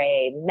are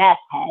a meth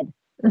head.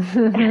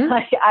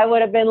 Like, I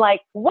would have been like,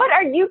 what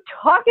are you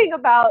talking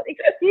about?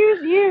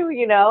 Excuse you,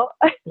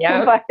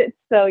 Yeah. But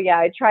so yeah,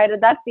 I try to,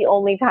 that's the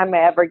only time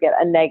I ever get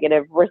a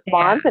negative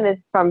response, and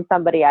it's from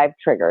somebody I've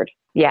triggered.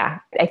 Yeah.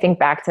 I think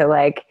back to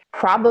like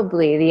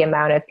probably the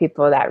amount of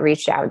people that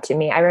reached out to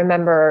me. I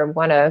remember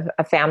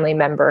a family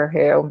member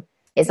who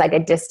is like a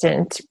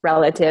distant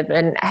relative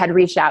and had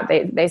reached out.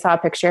 They saw a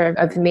picture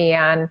of me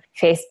on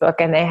Facebook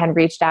and they had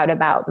reached out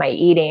about my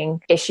eating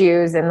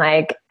issues. And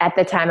like at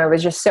the time I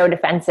was just so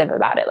defensive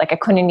about it. Like I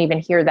couldn't even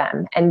hear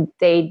them, and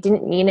they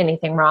didn't mean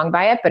anything wrong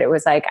by it. But it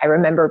was like, I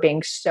remember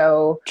being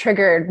so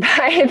triggered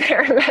by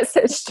their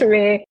message to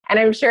me. And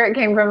I'm sure it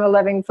came from a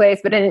loving place,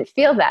 but I didn't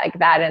feel like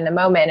that in the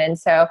moment. And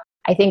so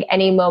I think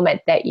any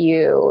moment that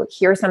you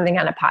hear something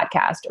on a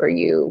podcast or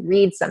you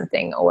read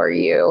something or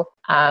you,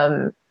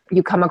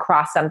 you come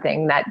across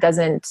something that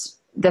doesn't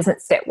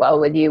sit well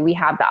with you, we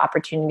have the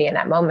opportunity in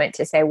that moment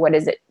to say, what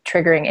is it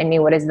triggering in me?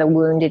 What is the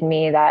wound in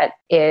me that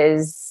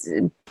is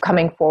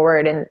coming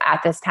forward and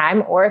at this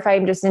time? Or if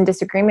I'm just in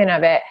disagreement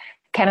of it,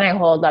 can I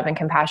hold love and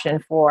compassion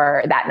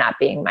for that not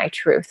being my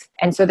truth?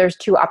 And so there's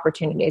two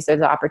opportunities. There's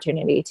the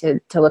opportunity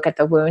to look at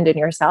the wound in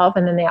yourself,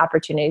 and then the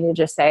opportunity to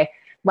just say,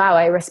 wow,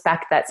 I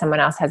respect that someone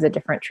else has a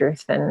different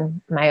truth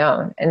than my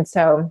own. And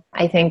so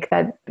I think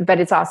that, but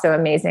it's also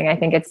amazing. I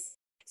think it's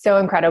so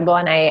incredible.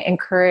 And I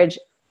encourage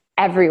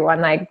everyone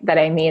like that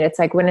I meet, it's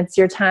like, when it's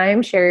your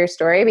time, share your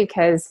story,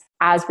 because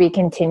as we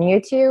continue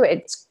to,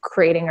 it's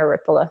creating a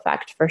ripple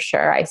effect for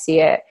sure. I see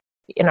it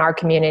in our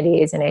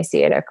communities, and I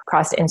see it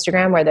across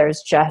Instagram, where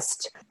there's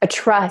just a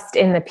trust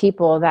in the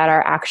people that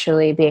are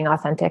actually being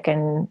authentic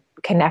and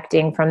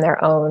connecting from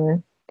their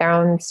own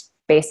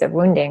space of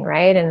wounding,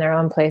 right? And their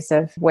own place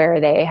of where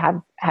they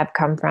have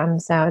come from.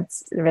 So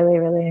it's really,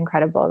 really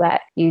incredible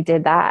that you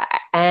did that.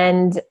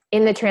 And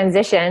in the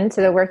transition to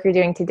the work you're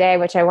doing today,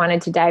 which I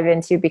wanted to dive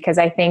into, because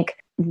I think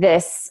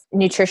this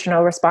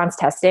nutritional response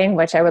testing,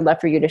 which I would love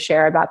for you to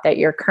share about, that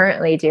you're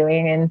currently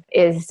doing, and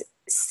is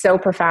so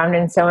profound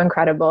and so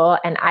incredible.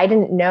 And I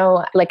didn't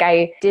know, like,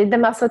 I did the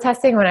muscle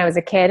testing when I was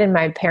a kid, and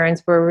my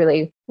parents were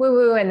really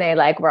woo-woo, and they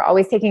were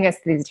always taking us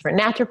to these different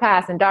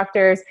naturopaths and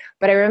doctors.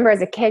 But I remember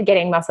as a kid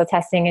getting muscle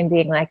testing and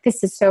being like,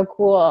 this is so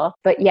cool.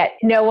 But yet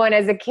no one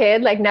as a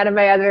kid, none of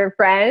my other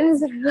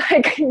friends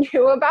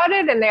knew about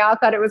it. And they all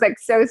thought it was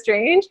so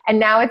strange. And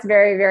now it's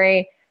very,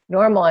 very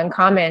normal and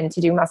common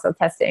to do muscle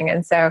testing.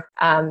 And so,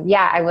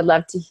 I would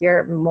love to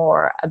hear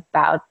more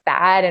about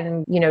that,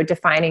 and,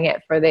 defining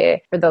it for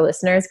the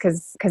listeners,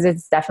 because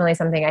it's definitely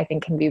something I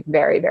think can be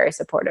very, very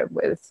supportive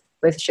with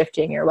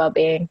shifting your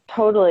well-being.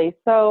 Totally.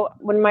 So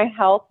when my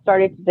health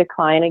started to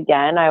decline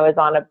again, I was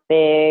on a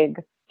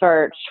big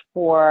search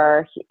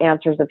for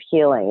answers of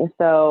healing.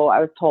 So I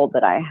was told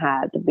that I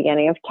had the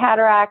beginning of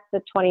cataracts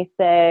at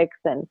 26,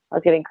 and I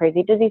was getting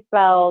crazy dizzy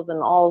spells and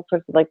all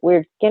sorts of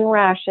weird skin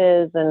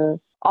rashes and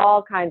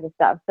all kinds of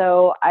stuff.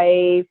 So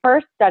I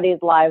first studied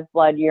live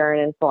blood, urine,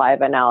 and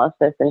saliva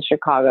analysis in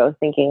Chicago,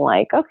 thinking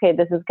okay,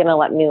 this is going to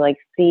let me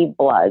see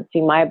blood,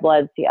 see my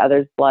blood, see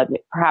others' blood.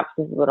 Perhaps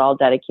this is what I'll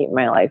dedicate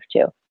my life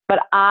to. But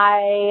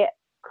I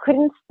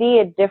couldn't see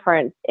a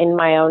difference in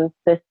my own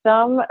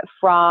system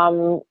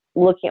from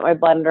looking at my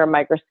blood under a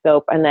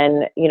microscope and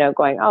then,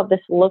 going, oh, this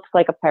looks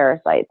like a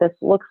parasite. This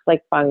looks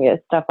like fungus,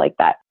 stuff like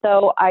that.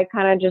 So I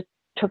kind of just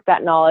took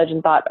that knowledge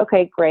and thought,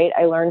 okay, great.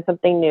 I learned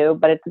something new,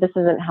 but this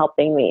isn't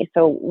helping me.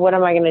 So what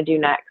am I going to do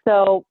next?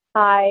 So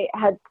I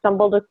had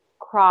stumbled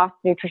across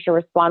nutrition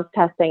response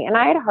testing, and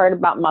I had heard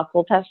about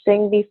muscle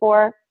testing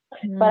before,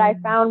 but I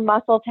found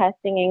muscle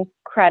testing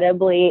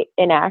incredibly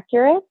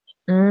inaccurate.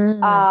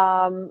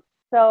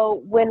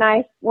 So when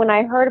I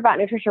heard about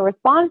nutrition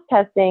response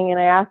testing, and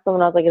I asked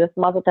someone, I was like, is this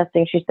muscle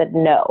testing? She said,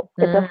 no,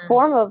 it's a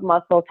form of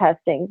muscle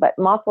testing, but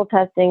muscle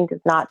testing does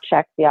not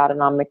check the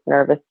autonomic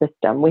nervous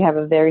system. We have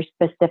a very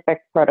specific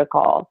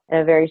protocol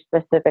and a very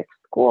specific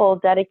school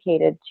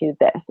dedicated to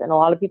this. And a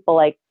lot of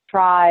people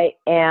try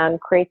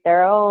and create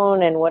their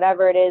own and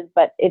whatever it is,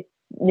 but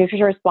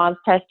nutrition response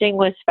testing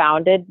was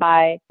founded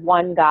by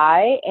one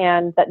guy,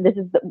 and that this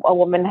is a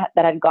woman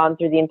that had gone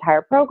through the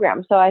entire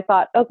program. So I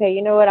thought, okay,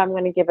 you know what? I'm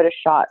going to give it a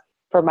shot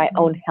for my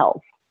own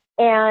health.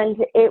 And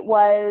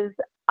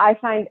I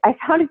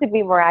found it to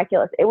be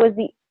miraculous. It was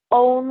the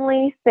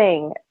only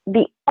thing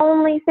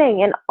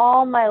in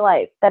all my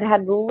life that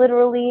had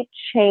literally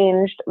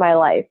changed my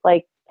life.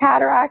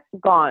 Cataracts,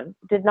 gone.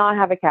 Did not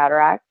have a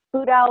cataract.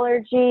 Food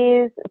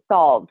allergies,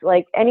 solved.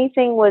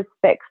 Anything was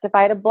fixed. If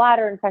I had a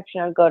bladder infection,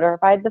 I would go to her.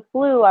 If I had the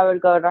flu, I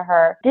would go to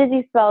her.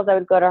 Dizzy spells, I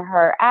would go to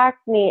her.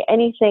 Acne,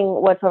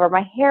 anything whatsoever.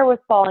 My hair was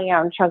falling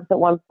out in chunks at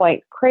one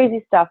point.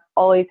 Crazy stuff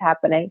always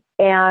happening.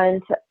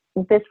 And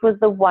this was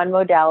the one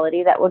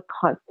modality that would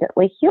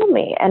constantly heal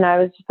me. And I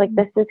was just like,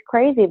 this is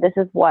crazy. This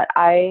is what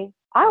I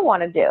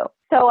want to do.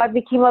 So I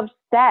became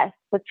obsessed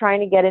with trying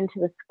to get into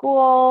the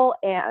school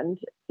and,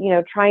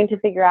 trying to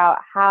figure out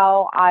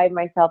how I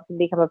myself can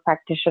become a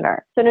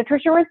practitioner. So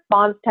nutrition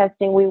response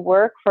testing, we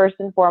work first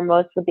and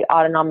foremost with the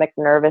autonomic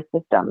nervous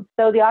system.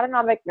 So the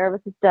autonomic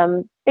nervous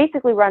system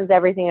basically runs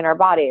everything in our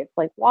body.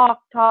 It's walk,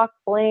 talk,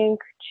 blink,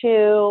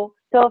 chew.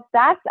 So if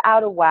that's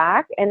out of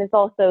whack, and it's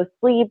also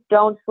sleep,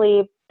 don't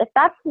sleep, if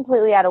that's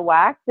completely out of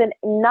whack, then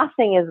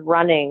nothing is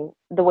running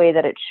the way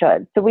that it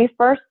should. So we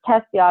first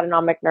test the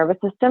autonomic nervous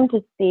system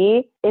to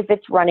see if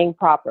it's running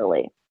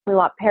properly. We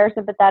want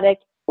parasympathetic,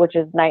 which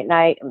is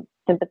night-night, and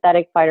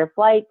sympathetic fight or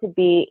flight to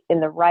be in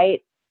the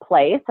right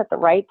place at the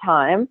right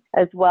time,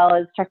 as well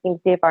as checking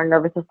to see if our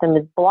nervous system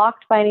is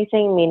blocked by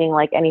anything, meaning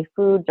any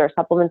foods or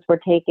supplements we're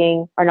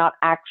taking are not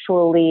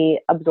actually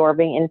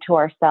absorbing into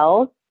our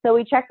cells. So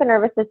we check the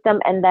nervous system,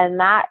 and then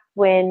that's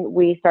when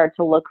we start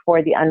to look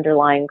for the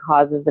underlying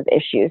causes of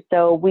issues.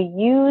 So we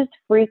used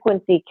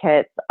frequency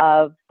kits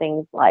of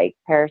things like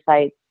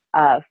parasites,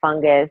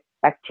 fungus,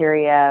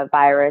 bacteria,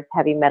 virus,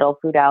 heavy metal,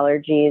 food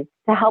allergies.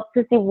 to help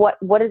to see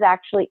what is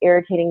actually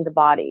irritating the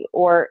body,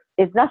 or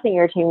is nothing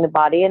irritating the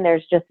body and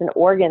there's just an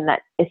organ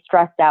that is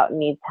stressed out and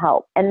needs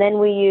help. And then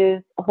we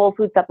use whole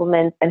food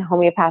supplements and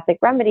homeopathic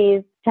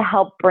remedies to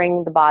help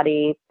bring the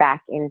body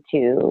back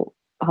into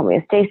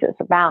homeostasis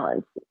or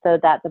balance so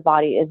that the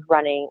body is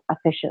running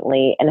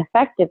efficiently and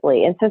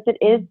effectively. And since it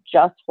is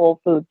just whole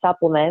food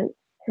supplements,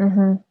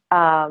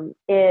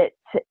 it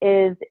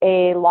is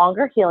a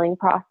longer healing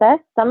process.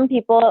 Some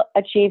people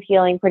achieve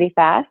healing pretty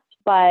fast,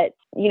 but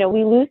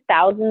we lose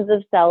thousands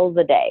of cells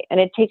a day, and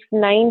it takes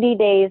 90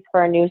 days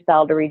for a new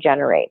cell to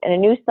regenerate. And a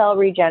new cell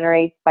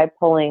regenerates by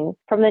pulling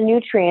from the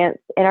nutrients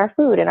in our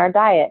food, in our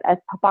diet. As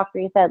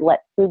Hippocrates said,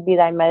 let food be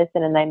thy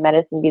medicine and thy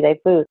medicine be thy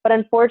food. But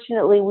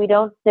unfortunately, we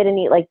don't sit and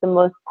eat like the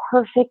most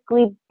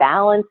perfectly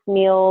balanced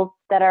meals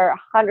that are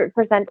 100%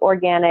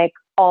 organic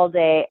all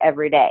day,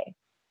 every day.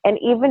 And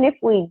even if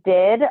we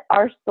did,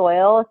 our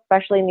soil,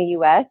 especially in the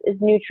U.S., is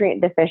nutrient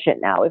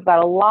deficient now. We've got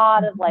a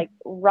lot of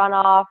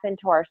runoff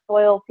into our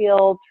soil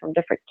fields from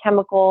different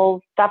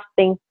chemicals, stuff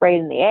being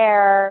sprayed in the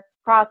air,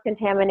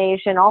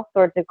 cross-contamination, all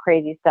sorts of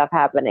crazy stuff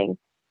happening.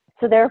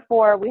 So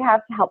therefore, we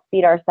have to help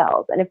feed our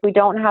cells. And if we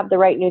don't have the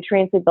right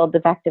nutrients, we build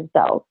defective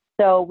cells.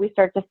 So we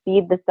start to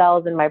feed the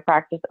cells in my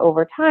practice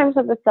over time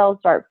so the cells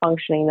start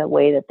functioning the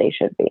way that they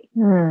should be.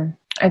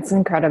 It's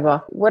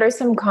incredible. What are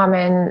some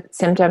common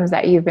symptoms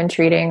that you've been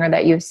treating or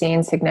that you've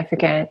seen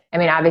significant? I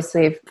mean,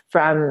 obviously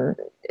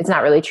it's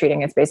not really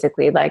treating, it's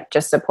basically like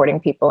just supporting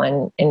people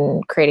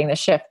in creating the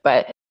shift.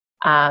 But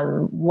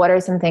what are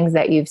some things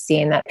that you've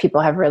seen that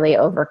people have really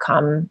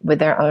overcome with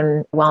their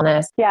own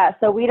wellness? Yeah,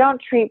 so we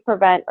don't treat,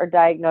 prevent, or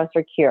diagnose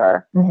or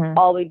cure.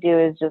 All we do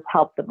is just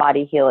help the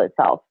body heal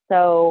itself.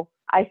 So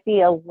I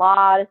see a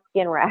lot of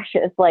skin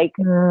rashes,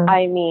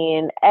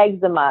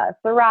 eczema,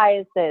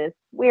 psoriasis,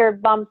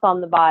 weird bumps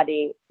on the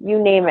body, you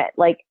name it.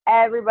 Like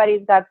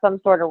everybody's got some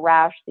sort of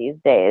rash these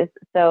days.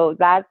 So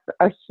that's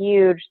a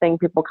huge thing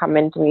people come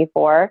into me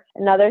for.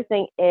 Another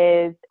thing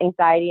is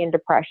anxiety and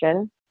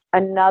depression.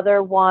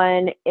 Another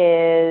one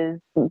is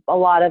a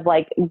lot of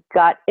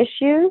gut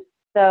issues.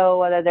 So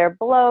whether they're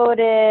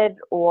bloated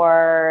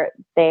or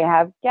they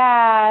have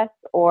gas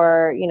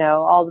or,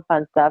 all the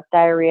fun stuff,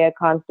 diarrhea,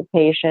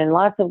 constipation,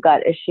 lots of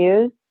gut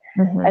issues,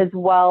 as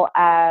well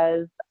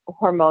as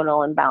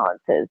hormonal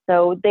imbalances.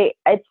 So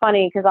it's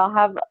funny because I'll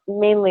have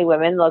mainly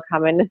women, they'll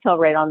come in and they'll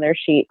write on their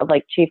sheet of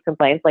chief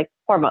complaints,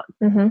 hormones.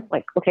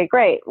 Okay,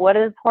 great. What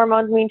does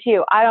hormones mean to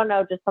you? I don't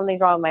know. Just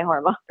something's wrong with my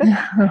hormones.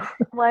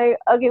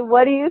 Okay,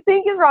 what do you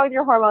think is wrong with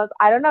your hormones?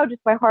 I don't know.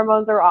 Just my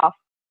hormones are off.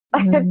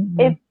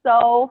 It's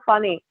so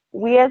funny.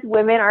 We as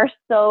women are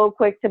so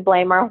quick to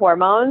blame our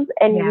hormones,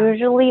 and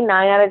usually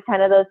 9 out of 10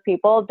 of those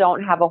people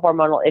don't have a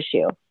hormonal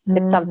issue.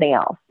 It's something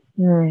else.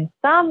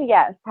 Some,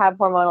 yes, have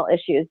hormonal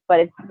issues, but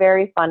it's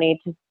very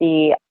funny to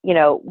see,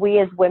 we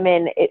as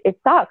women, it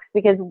sucks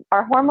because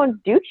our hormones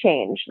do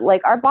change.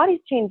 Our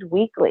bodies change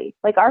weekly.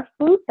 Our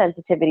food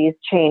sensitivities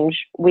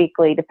change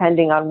weekly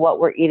depending on what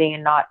we're eating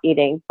and not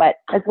eating. But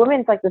as women,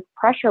 it's like this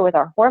pressure with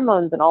our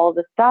hormones and all of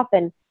this stuff.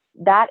 And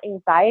that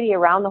anxiety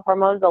around the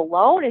hormones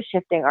alone is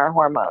shifting our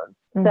hormones.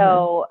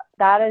 So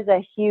that is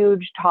a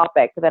huge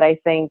topic that I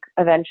think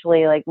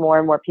eventually more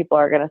and more people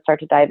are going to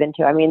start to dive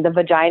into. I mean, the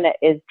vagina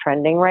is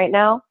trending right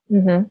now.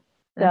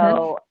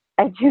 So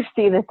I do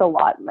see this a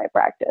lot in my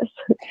practice.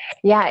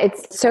 Yeah,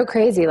 it's so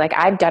crazy.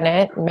 I've done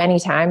it many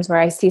times where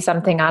I see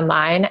something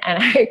online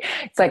and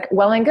it's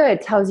well and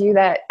good, tells you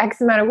that X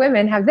amount of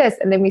women have this.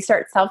 And then we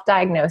start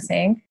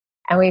self-diagnosing.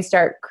 And we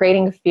start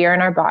creating fear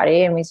in our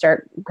body and we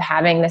start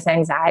having this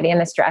anxiety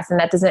and the stress. And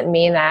that doesn't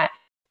mean that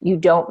you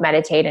don't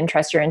meditate and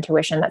trust your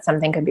intuition that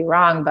something could be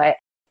wrong. But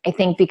I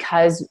think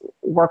because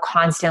we're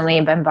constantly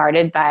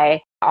bombarded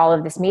by all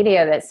of this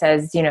media that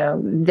says,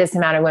 this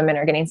amount of women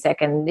are getting sick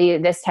and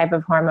this type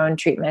of hormone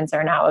treatments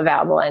are now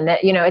available. And that,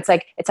 it's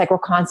like we're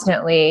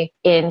constantly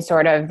in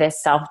sort of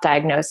this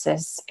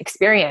self-diagnosis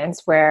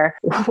experience where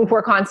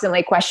we're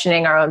constantly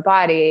questioning our own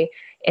body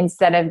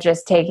instead of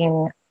just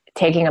taking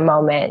a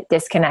moment,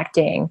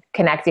 disconnecting,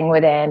 connecting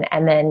within,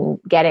 and then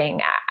getting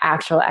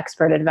actual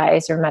expert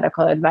advice or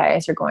medical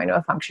advice or going to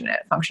a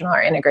functional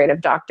or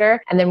integrative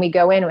doctor. And then we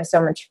go in with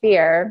so much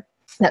fear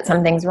that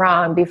something's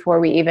wrong before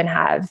we even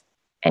have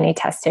any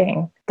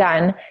testing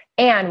done.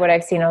 And what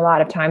I've seen a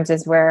lot of times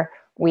is where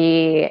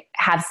we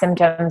have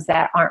symptoms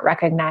that aren't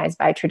recognized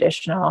by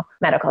traditional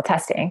medical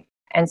testing.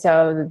 And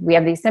so we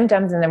have these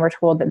symptoms and then we're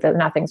told that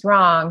nothing's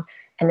wrong.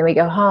 And then we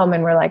go home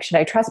and we're like, should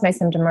I trust my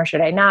symptom or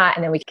should I not?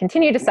 And then we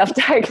continue to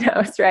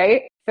self-diagnose,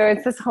 right? So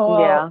it's this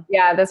whole,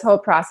 this whole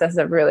process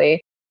of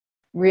really,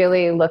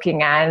 really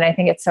looking at, and I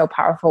think it's so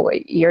powerful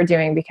what you're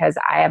doing because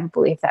I have a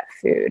belief that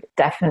food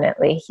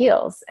definitely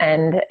heals.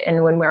 And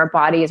when our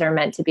bodies are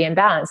meant to be in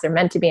balance, they're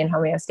meant to be in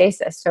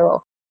homeostasis.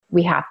 So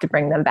we have to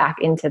bring them back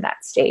into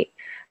that state.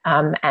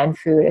 And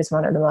food is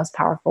one of the most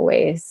powerful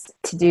ways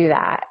to do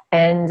that.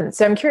 And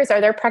so I'm curious,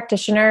 are there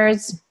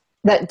practitioners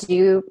that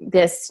do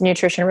this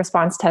nutrition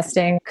response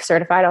testing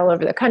certified all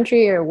over the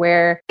country, or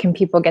where can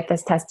people get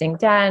this testing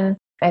done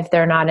if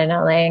they're not in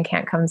LA and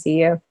can't come see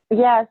you?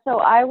 Yeah, so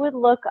I would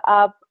look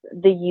up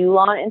the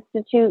Ulan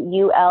Institute,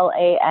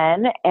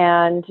 ULAN,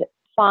 and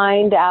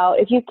find out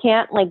if you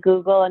can't, like,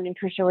 Google a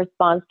nutrition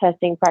response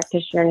testing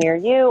practitioner near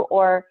you,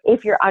 or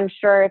if you're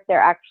unsure if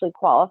they're actually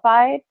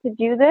qualified to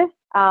do this,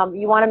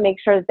 you want to make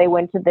sure that they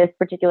went to this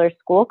particular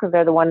school because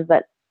they're the ones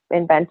that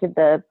invented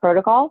the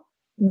protocol.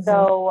 Mm-hmm.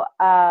 So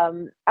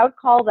I would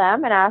call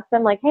them and ask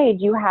them, like, hey,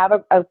 do you have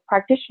a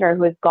practitioner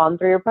who has gone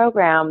through your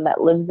program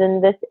that lives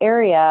in this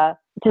area,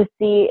 to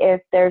see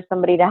if there's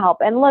somebody to help.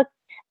 And look,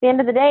 at the end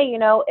of the day,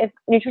 if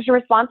nutrition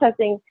response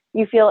testing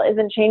you feel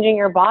isn't changing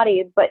your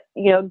body, but,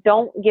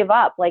 don't give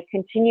up, like,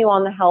 continue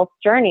on the health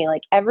journey.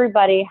 Like,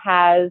 everybody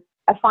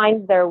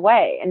finds their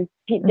way, and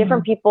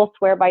different people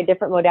swear by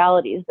different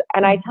modalities.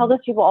 And I tell this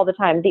to people all the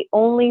time, the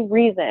only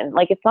reason,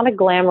 like, it's not a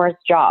glamorous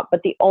job,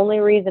 but the only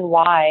reason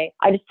why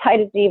I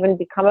decided to even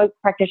become a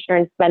practitioner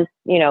and spend,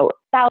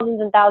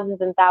 thousands and thousands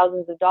and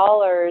thousands of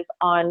dollars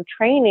on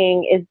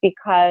training is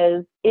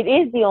because it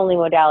is the only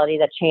modality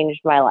that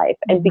changed my life.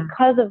 And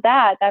because of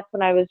that, that's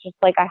when I was just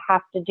like, I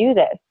have to do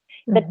this.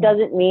 That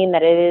doesn't mean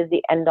that it is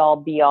the end all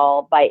be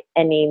all by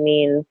any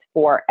means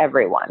for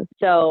everyone.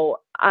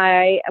 So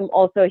I am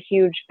also a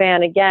huge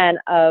fan, again,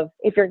 of,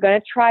 if you're going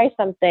to try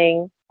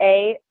something,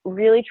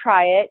 really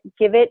try it,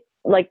 give it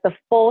like the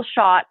full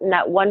shot in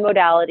that one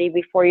modality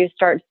before you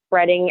start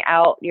spreading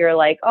out. You're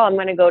like, oh, I'm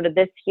going to go to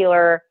this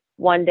healer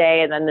one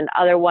day and then the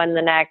other one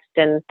the next,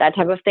 and that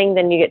type of thing.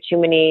 Then you get too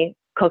many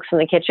cooks in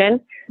the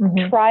kitchen.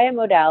 Try a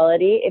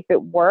modality. If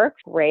it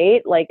works,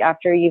 great. Like,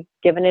 after you've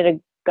given it a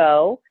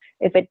go.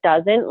 If it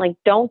doesn't, like,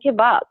 don't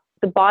give up.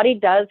 The body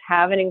does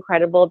have an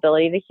incredible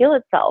ability to heal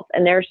itself.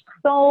 And there's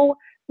so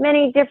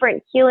many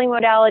different healing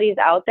modalities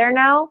out there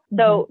now.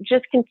 So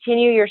just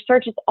continue your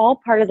search. It's all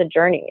part of the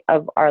journey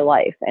of our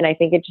life. And I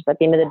think it just, at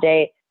the end of the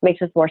day,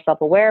 makes us more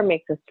self-aware,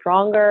 makes us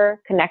stronger,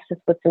 connects us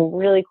with some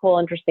really cool,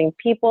 interesting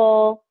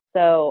people.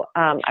 So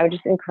I would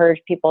just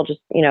encourage people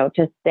just,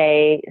 to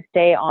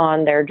stay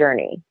on their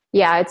journey.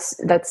 Yeah,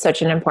 that's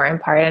such an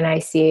important part. And I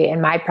see in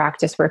my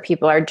practice where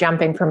people are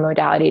jumping from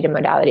modality to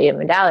modality to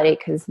modality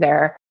because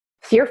they're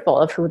fearful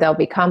of who they'll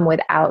become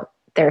without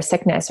their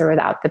sickness or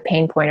without the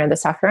pain point or the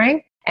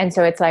suffering. And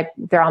so it's like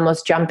they're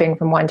almost jumping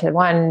from one to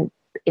one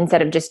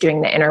instead of just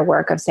doing the inner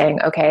work of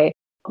saying, okay,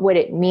 what would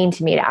it mean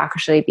to me to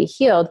actually be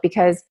healed?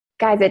 Because,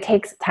 guys, it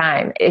takes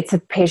time. It's a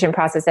patient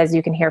process, as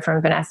you can hear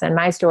from Vanessa and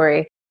my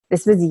story.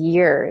 This was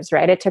years,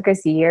 right? It took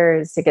us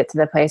years to get to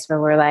the place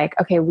where we're like,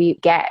 okay, we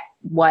get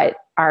what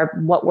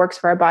works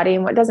for our body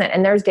and what doesn't.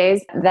 And there's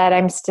days that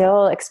I'm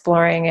still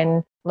exploring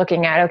and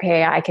looking at,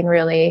 okay, I can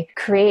really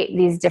create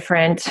these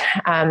different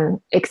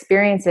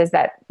experiences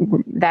that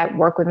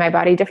work with my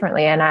body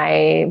differently. And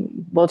I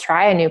will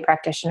try a new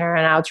practitioner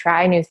and I'll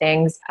try new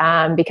things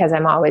because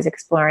I'm always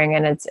exploring,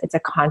 and it's a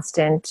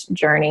constant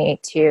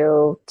journey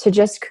to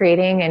just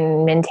creating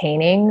and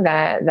maintaining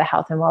the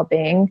health and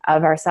well-being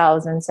of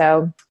ourselves. And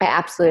so I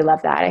absolutely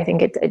love that. I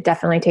think it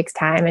definitely takes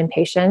time and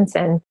patience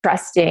and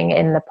trusting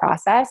in the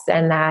process.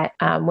 And that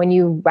when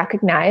you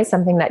recognize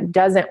something that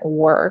doesn't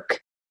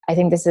work, I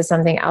think this is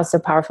something else so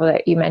powerful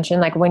that you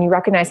mentioned. Like, when you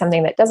recognize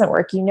something that doesn't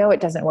work, it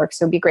doesn't work.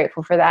 So be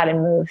grateful for that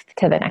and move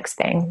to the next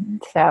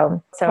thing.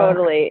 So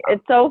totally.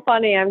 It's so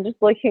funny. I'm just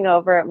looking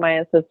over at my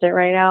assistant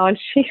right now, and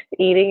she's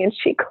eating, and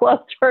she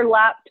closed her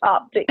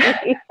laptop to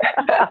eat.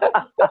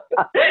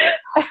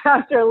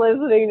 After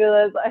listening to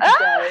this, I'm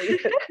dying.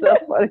 It's so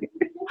funny.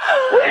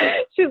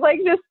 She's like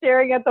just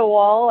staring at the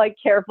wall, like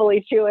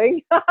carefully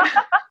chewing.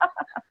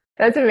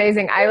 That's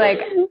amazing. For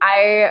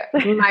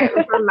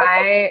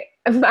my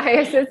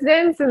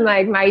assistants and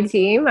like my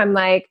team, I'm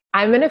like,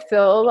 I'm going to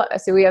fill,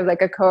 so we have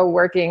like a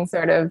co-working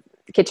sort of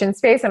kitchen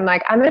space. I'm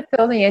like, I'm going to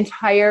fill the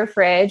entire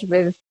fridge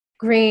with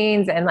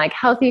greens and like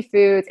healthy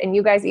foods, and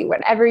you guys eat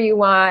whatever you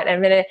want.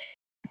 I'm going to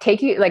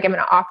take you, like, I'm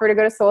going to offer to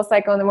go to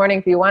SoulCycle in the morning.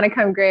 If you want to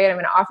come, great. I'm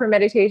going to offer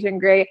meditation,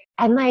 great.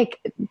 And like,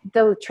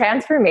 the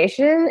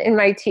transformation in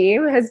my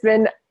team has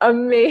been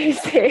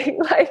amazing.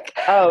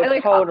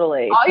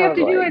 Totally. All you have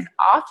to do is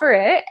offer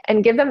it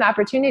and give them the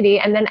opportunity.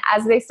 And then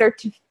as they start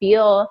to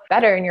feel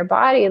better in your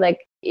body,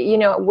 like,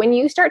 when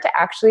you start to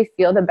actually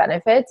feel the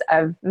benefits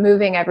of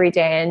moving every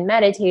day and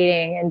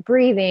meditating and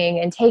breathing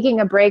and taking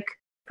a break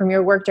from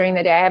your work during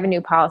the day. I have a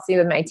new policy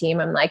with my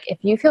team. I'm like, if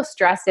you feel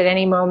stressed at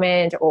any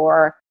moment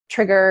or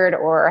triggered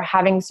or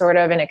having sort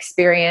of an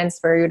experience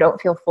where you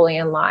don't feel fully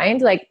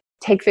aligned, like,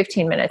 take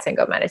 15 minutes and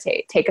go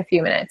meditate, take a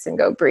few minutes and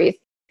go breathe.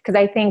 Because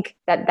I think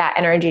that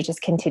energy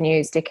just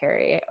continues to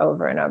carry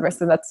over and over.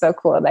 So that's so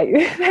cool that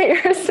your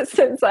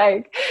assistant's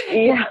like,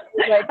 yeah.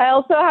 I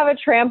also have a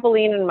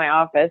trampoline in my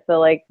office. So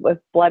like, if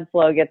blood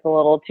flow gets a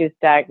little too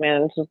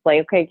stagnant, it's just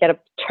like, okay, get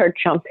up, start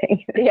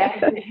jumping.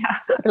 Yeah.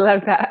 I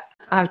love that.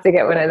 I'll have to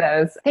get one of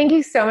those. Thank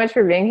you so much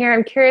for being here.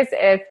 I'm curious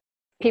if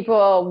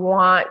people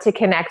want to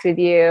connect with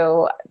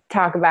you,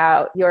 talk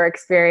about your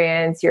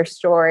experience, your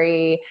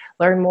story,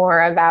 learn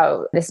more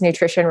about this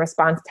nutrition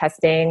response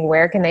testing.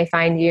 Where can they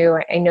find you?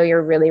 I know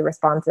you're really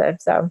responsive.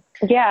 So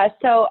yeah.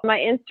 So my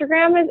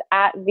Instagram is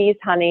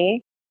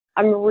 @VsHoney.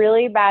 I'm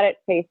really bad at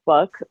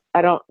Facebook.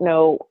 I don't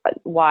know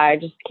why. I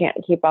just can't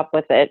keep up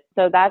with it.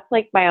 So that's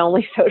like my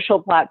only social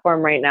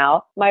platform right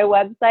now. My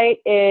website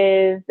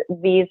is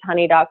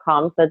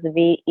veeshoney.com. So it's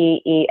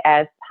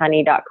VEES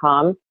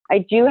honey.com. I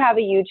do have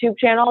a YouTube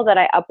channel that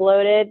I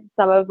uploaded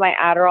some of my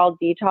Adderall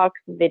detox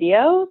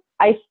videos.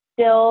 I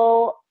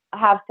still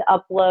have to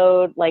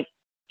upload like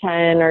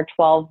 10 or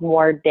 12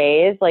 more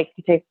days, like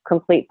to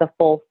complete the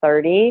full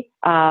 30.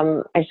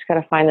 I just got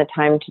to find the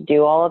time to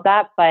do all of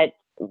that. But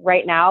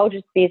right now,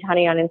 just Vees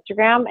Honey on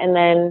Instagram, and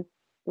then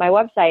my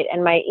website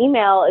and my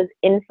email is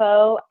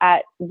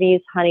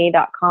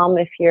info@veeshoney.com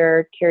if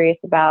you're curious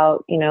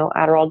about,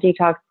 Adderall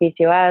detox,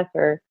 PCOS,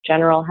 or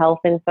general health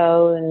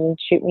info, and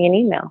shoot me an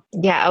email.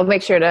 Yeah, I'll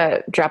make sure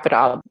to drop it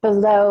all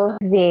below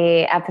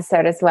the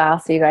episode as well,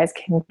 so you guys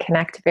can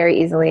connect very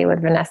easily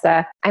with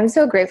Vanessa. I'm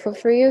so grateful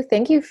for you.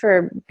 Thank you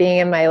for being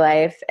in my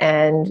life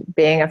and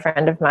being a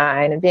friend of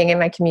mine and being in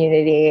my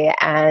community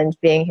and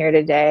being here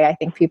today. I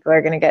think people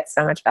are going to get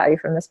so much value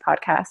from this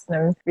podcast, and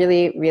I'm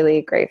really,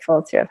 really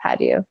grateful to have had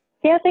you.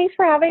 Yeah, thanks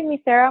for having me,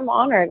 Sarah. I'm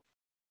honored.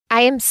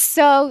 I am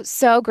so,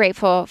 so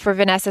grateful for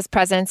Vanessa's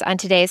presence on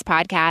today's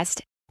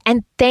podcast.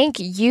 And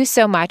thank you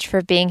so much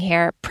for being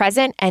here,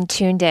 present and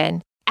tuned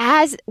in.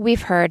 As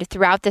we've heard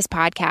throughout this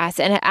podcast,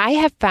 and I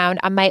have found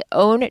on my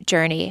own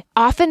journey,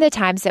 often the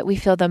times that we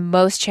feel the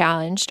most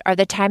challenged are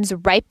the times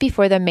right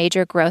before the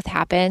major growth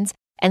happens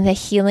and the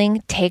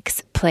healing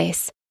takes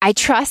place. I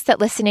trust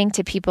that listening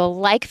to people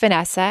like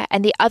Vanessa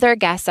and the other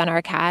guests on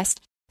our cast,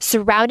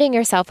 surrounding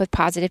yourself with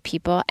positive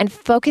people, and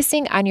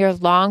focusing on your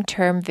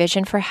long-term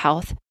vision for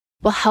health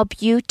will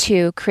help you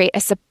to create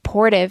a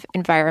supportive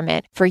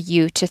environment for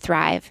you to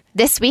thrive.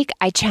 This week,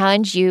 I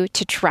challenge you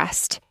to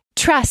trust.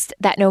 Trust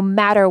that no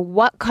matter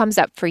what comes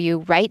up for you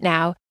right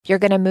now, you're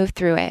going to move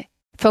through it.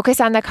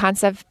 Focus on the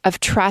concept of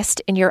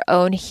trust in your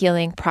own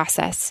healing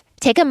process.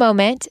 Take a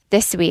moment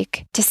this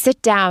week to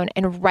sit down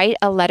and write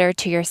a letter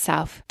to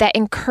yourself that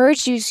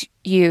encourages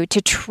you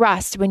to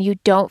trust when you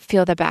don't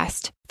feel the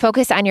best.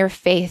 Focus on your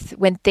faith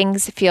when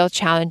things feel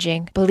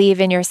challenging. Believe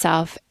in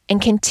yourself and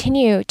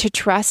continue to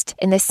trust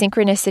in the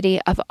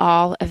synchronicity of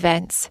all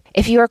events.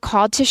 If you are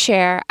called to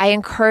share, I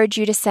encourage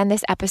you to send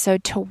this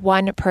episode to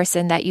one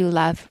person that you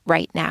love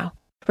right now.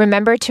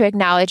 Remember to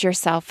acknowledge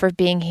yourself for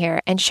being here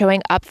and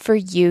showing up for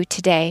you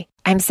today.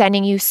 I'm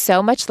sending you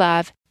so much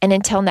love, and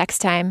until next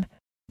time,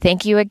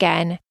 thank you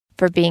again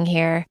for being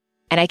here,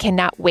 and I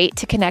cannot wait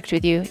to connect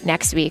with you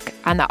next week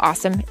on the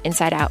Awesome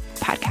Inside Out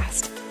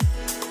podcast.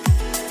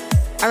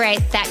 All right,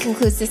 that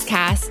concludes this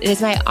cast. It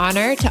is my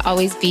honor to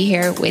always be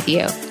here with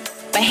you.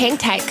 But hang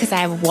tight because I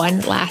have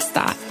one last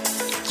thought.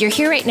 You're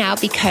here right now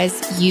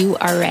because you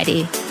are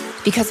ready.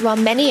 Because while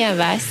many of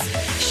us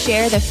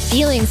share the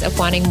feelings of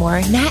wanting more,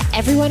 not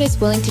everyone is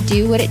willing to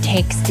do what it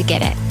takes to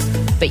get it.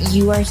 But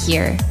you are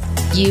here.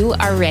 You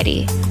are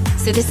ready.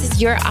 So this is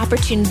your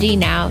opportunity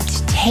now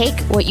to take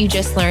what you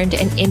just learned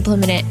and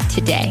implement it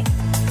today.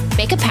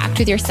 Make a pact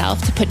with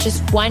yourself to put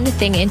just one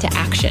thing into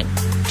action.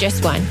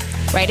 Just one.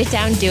 Write it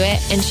down, do it,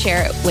 and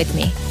share it with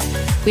me.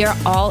 We are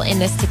all in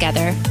this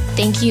together.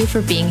 Thank you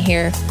for being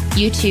here.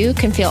 You too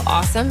can feel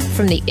awesome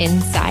from the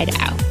inside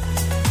out.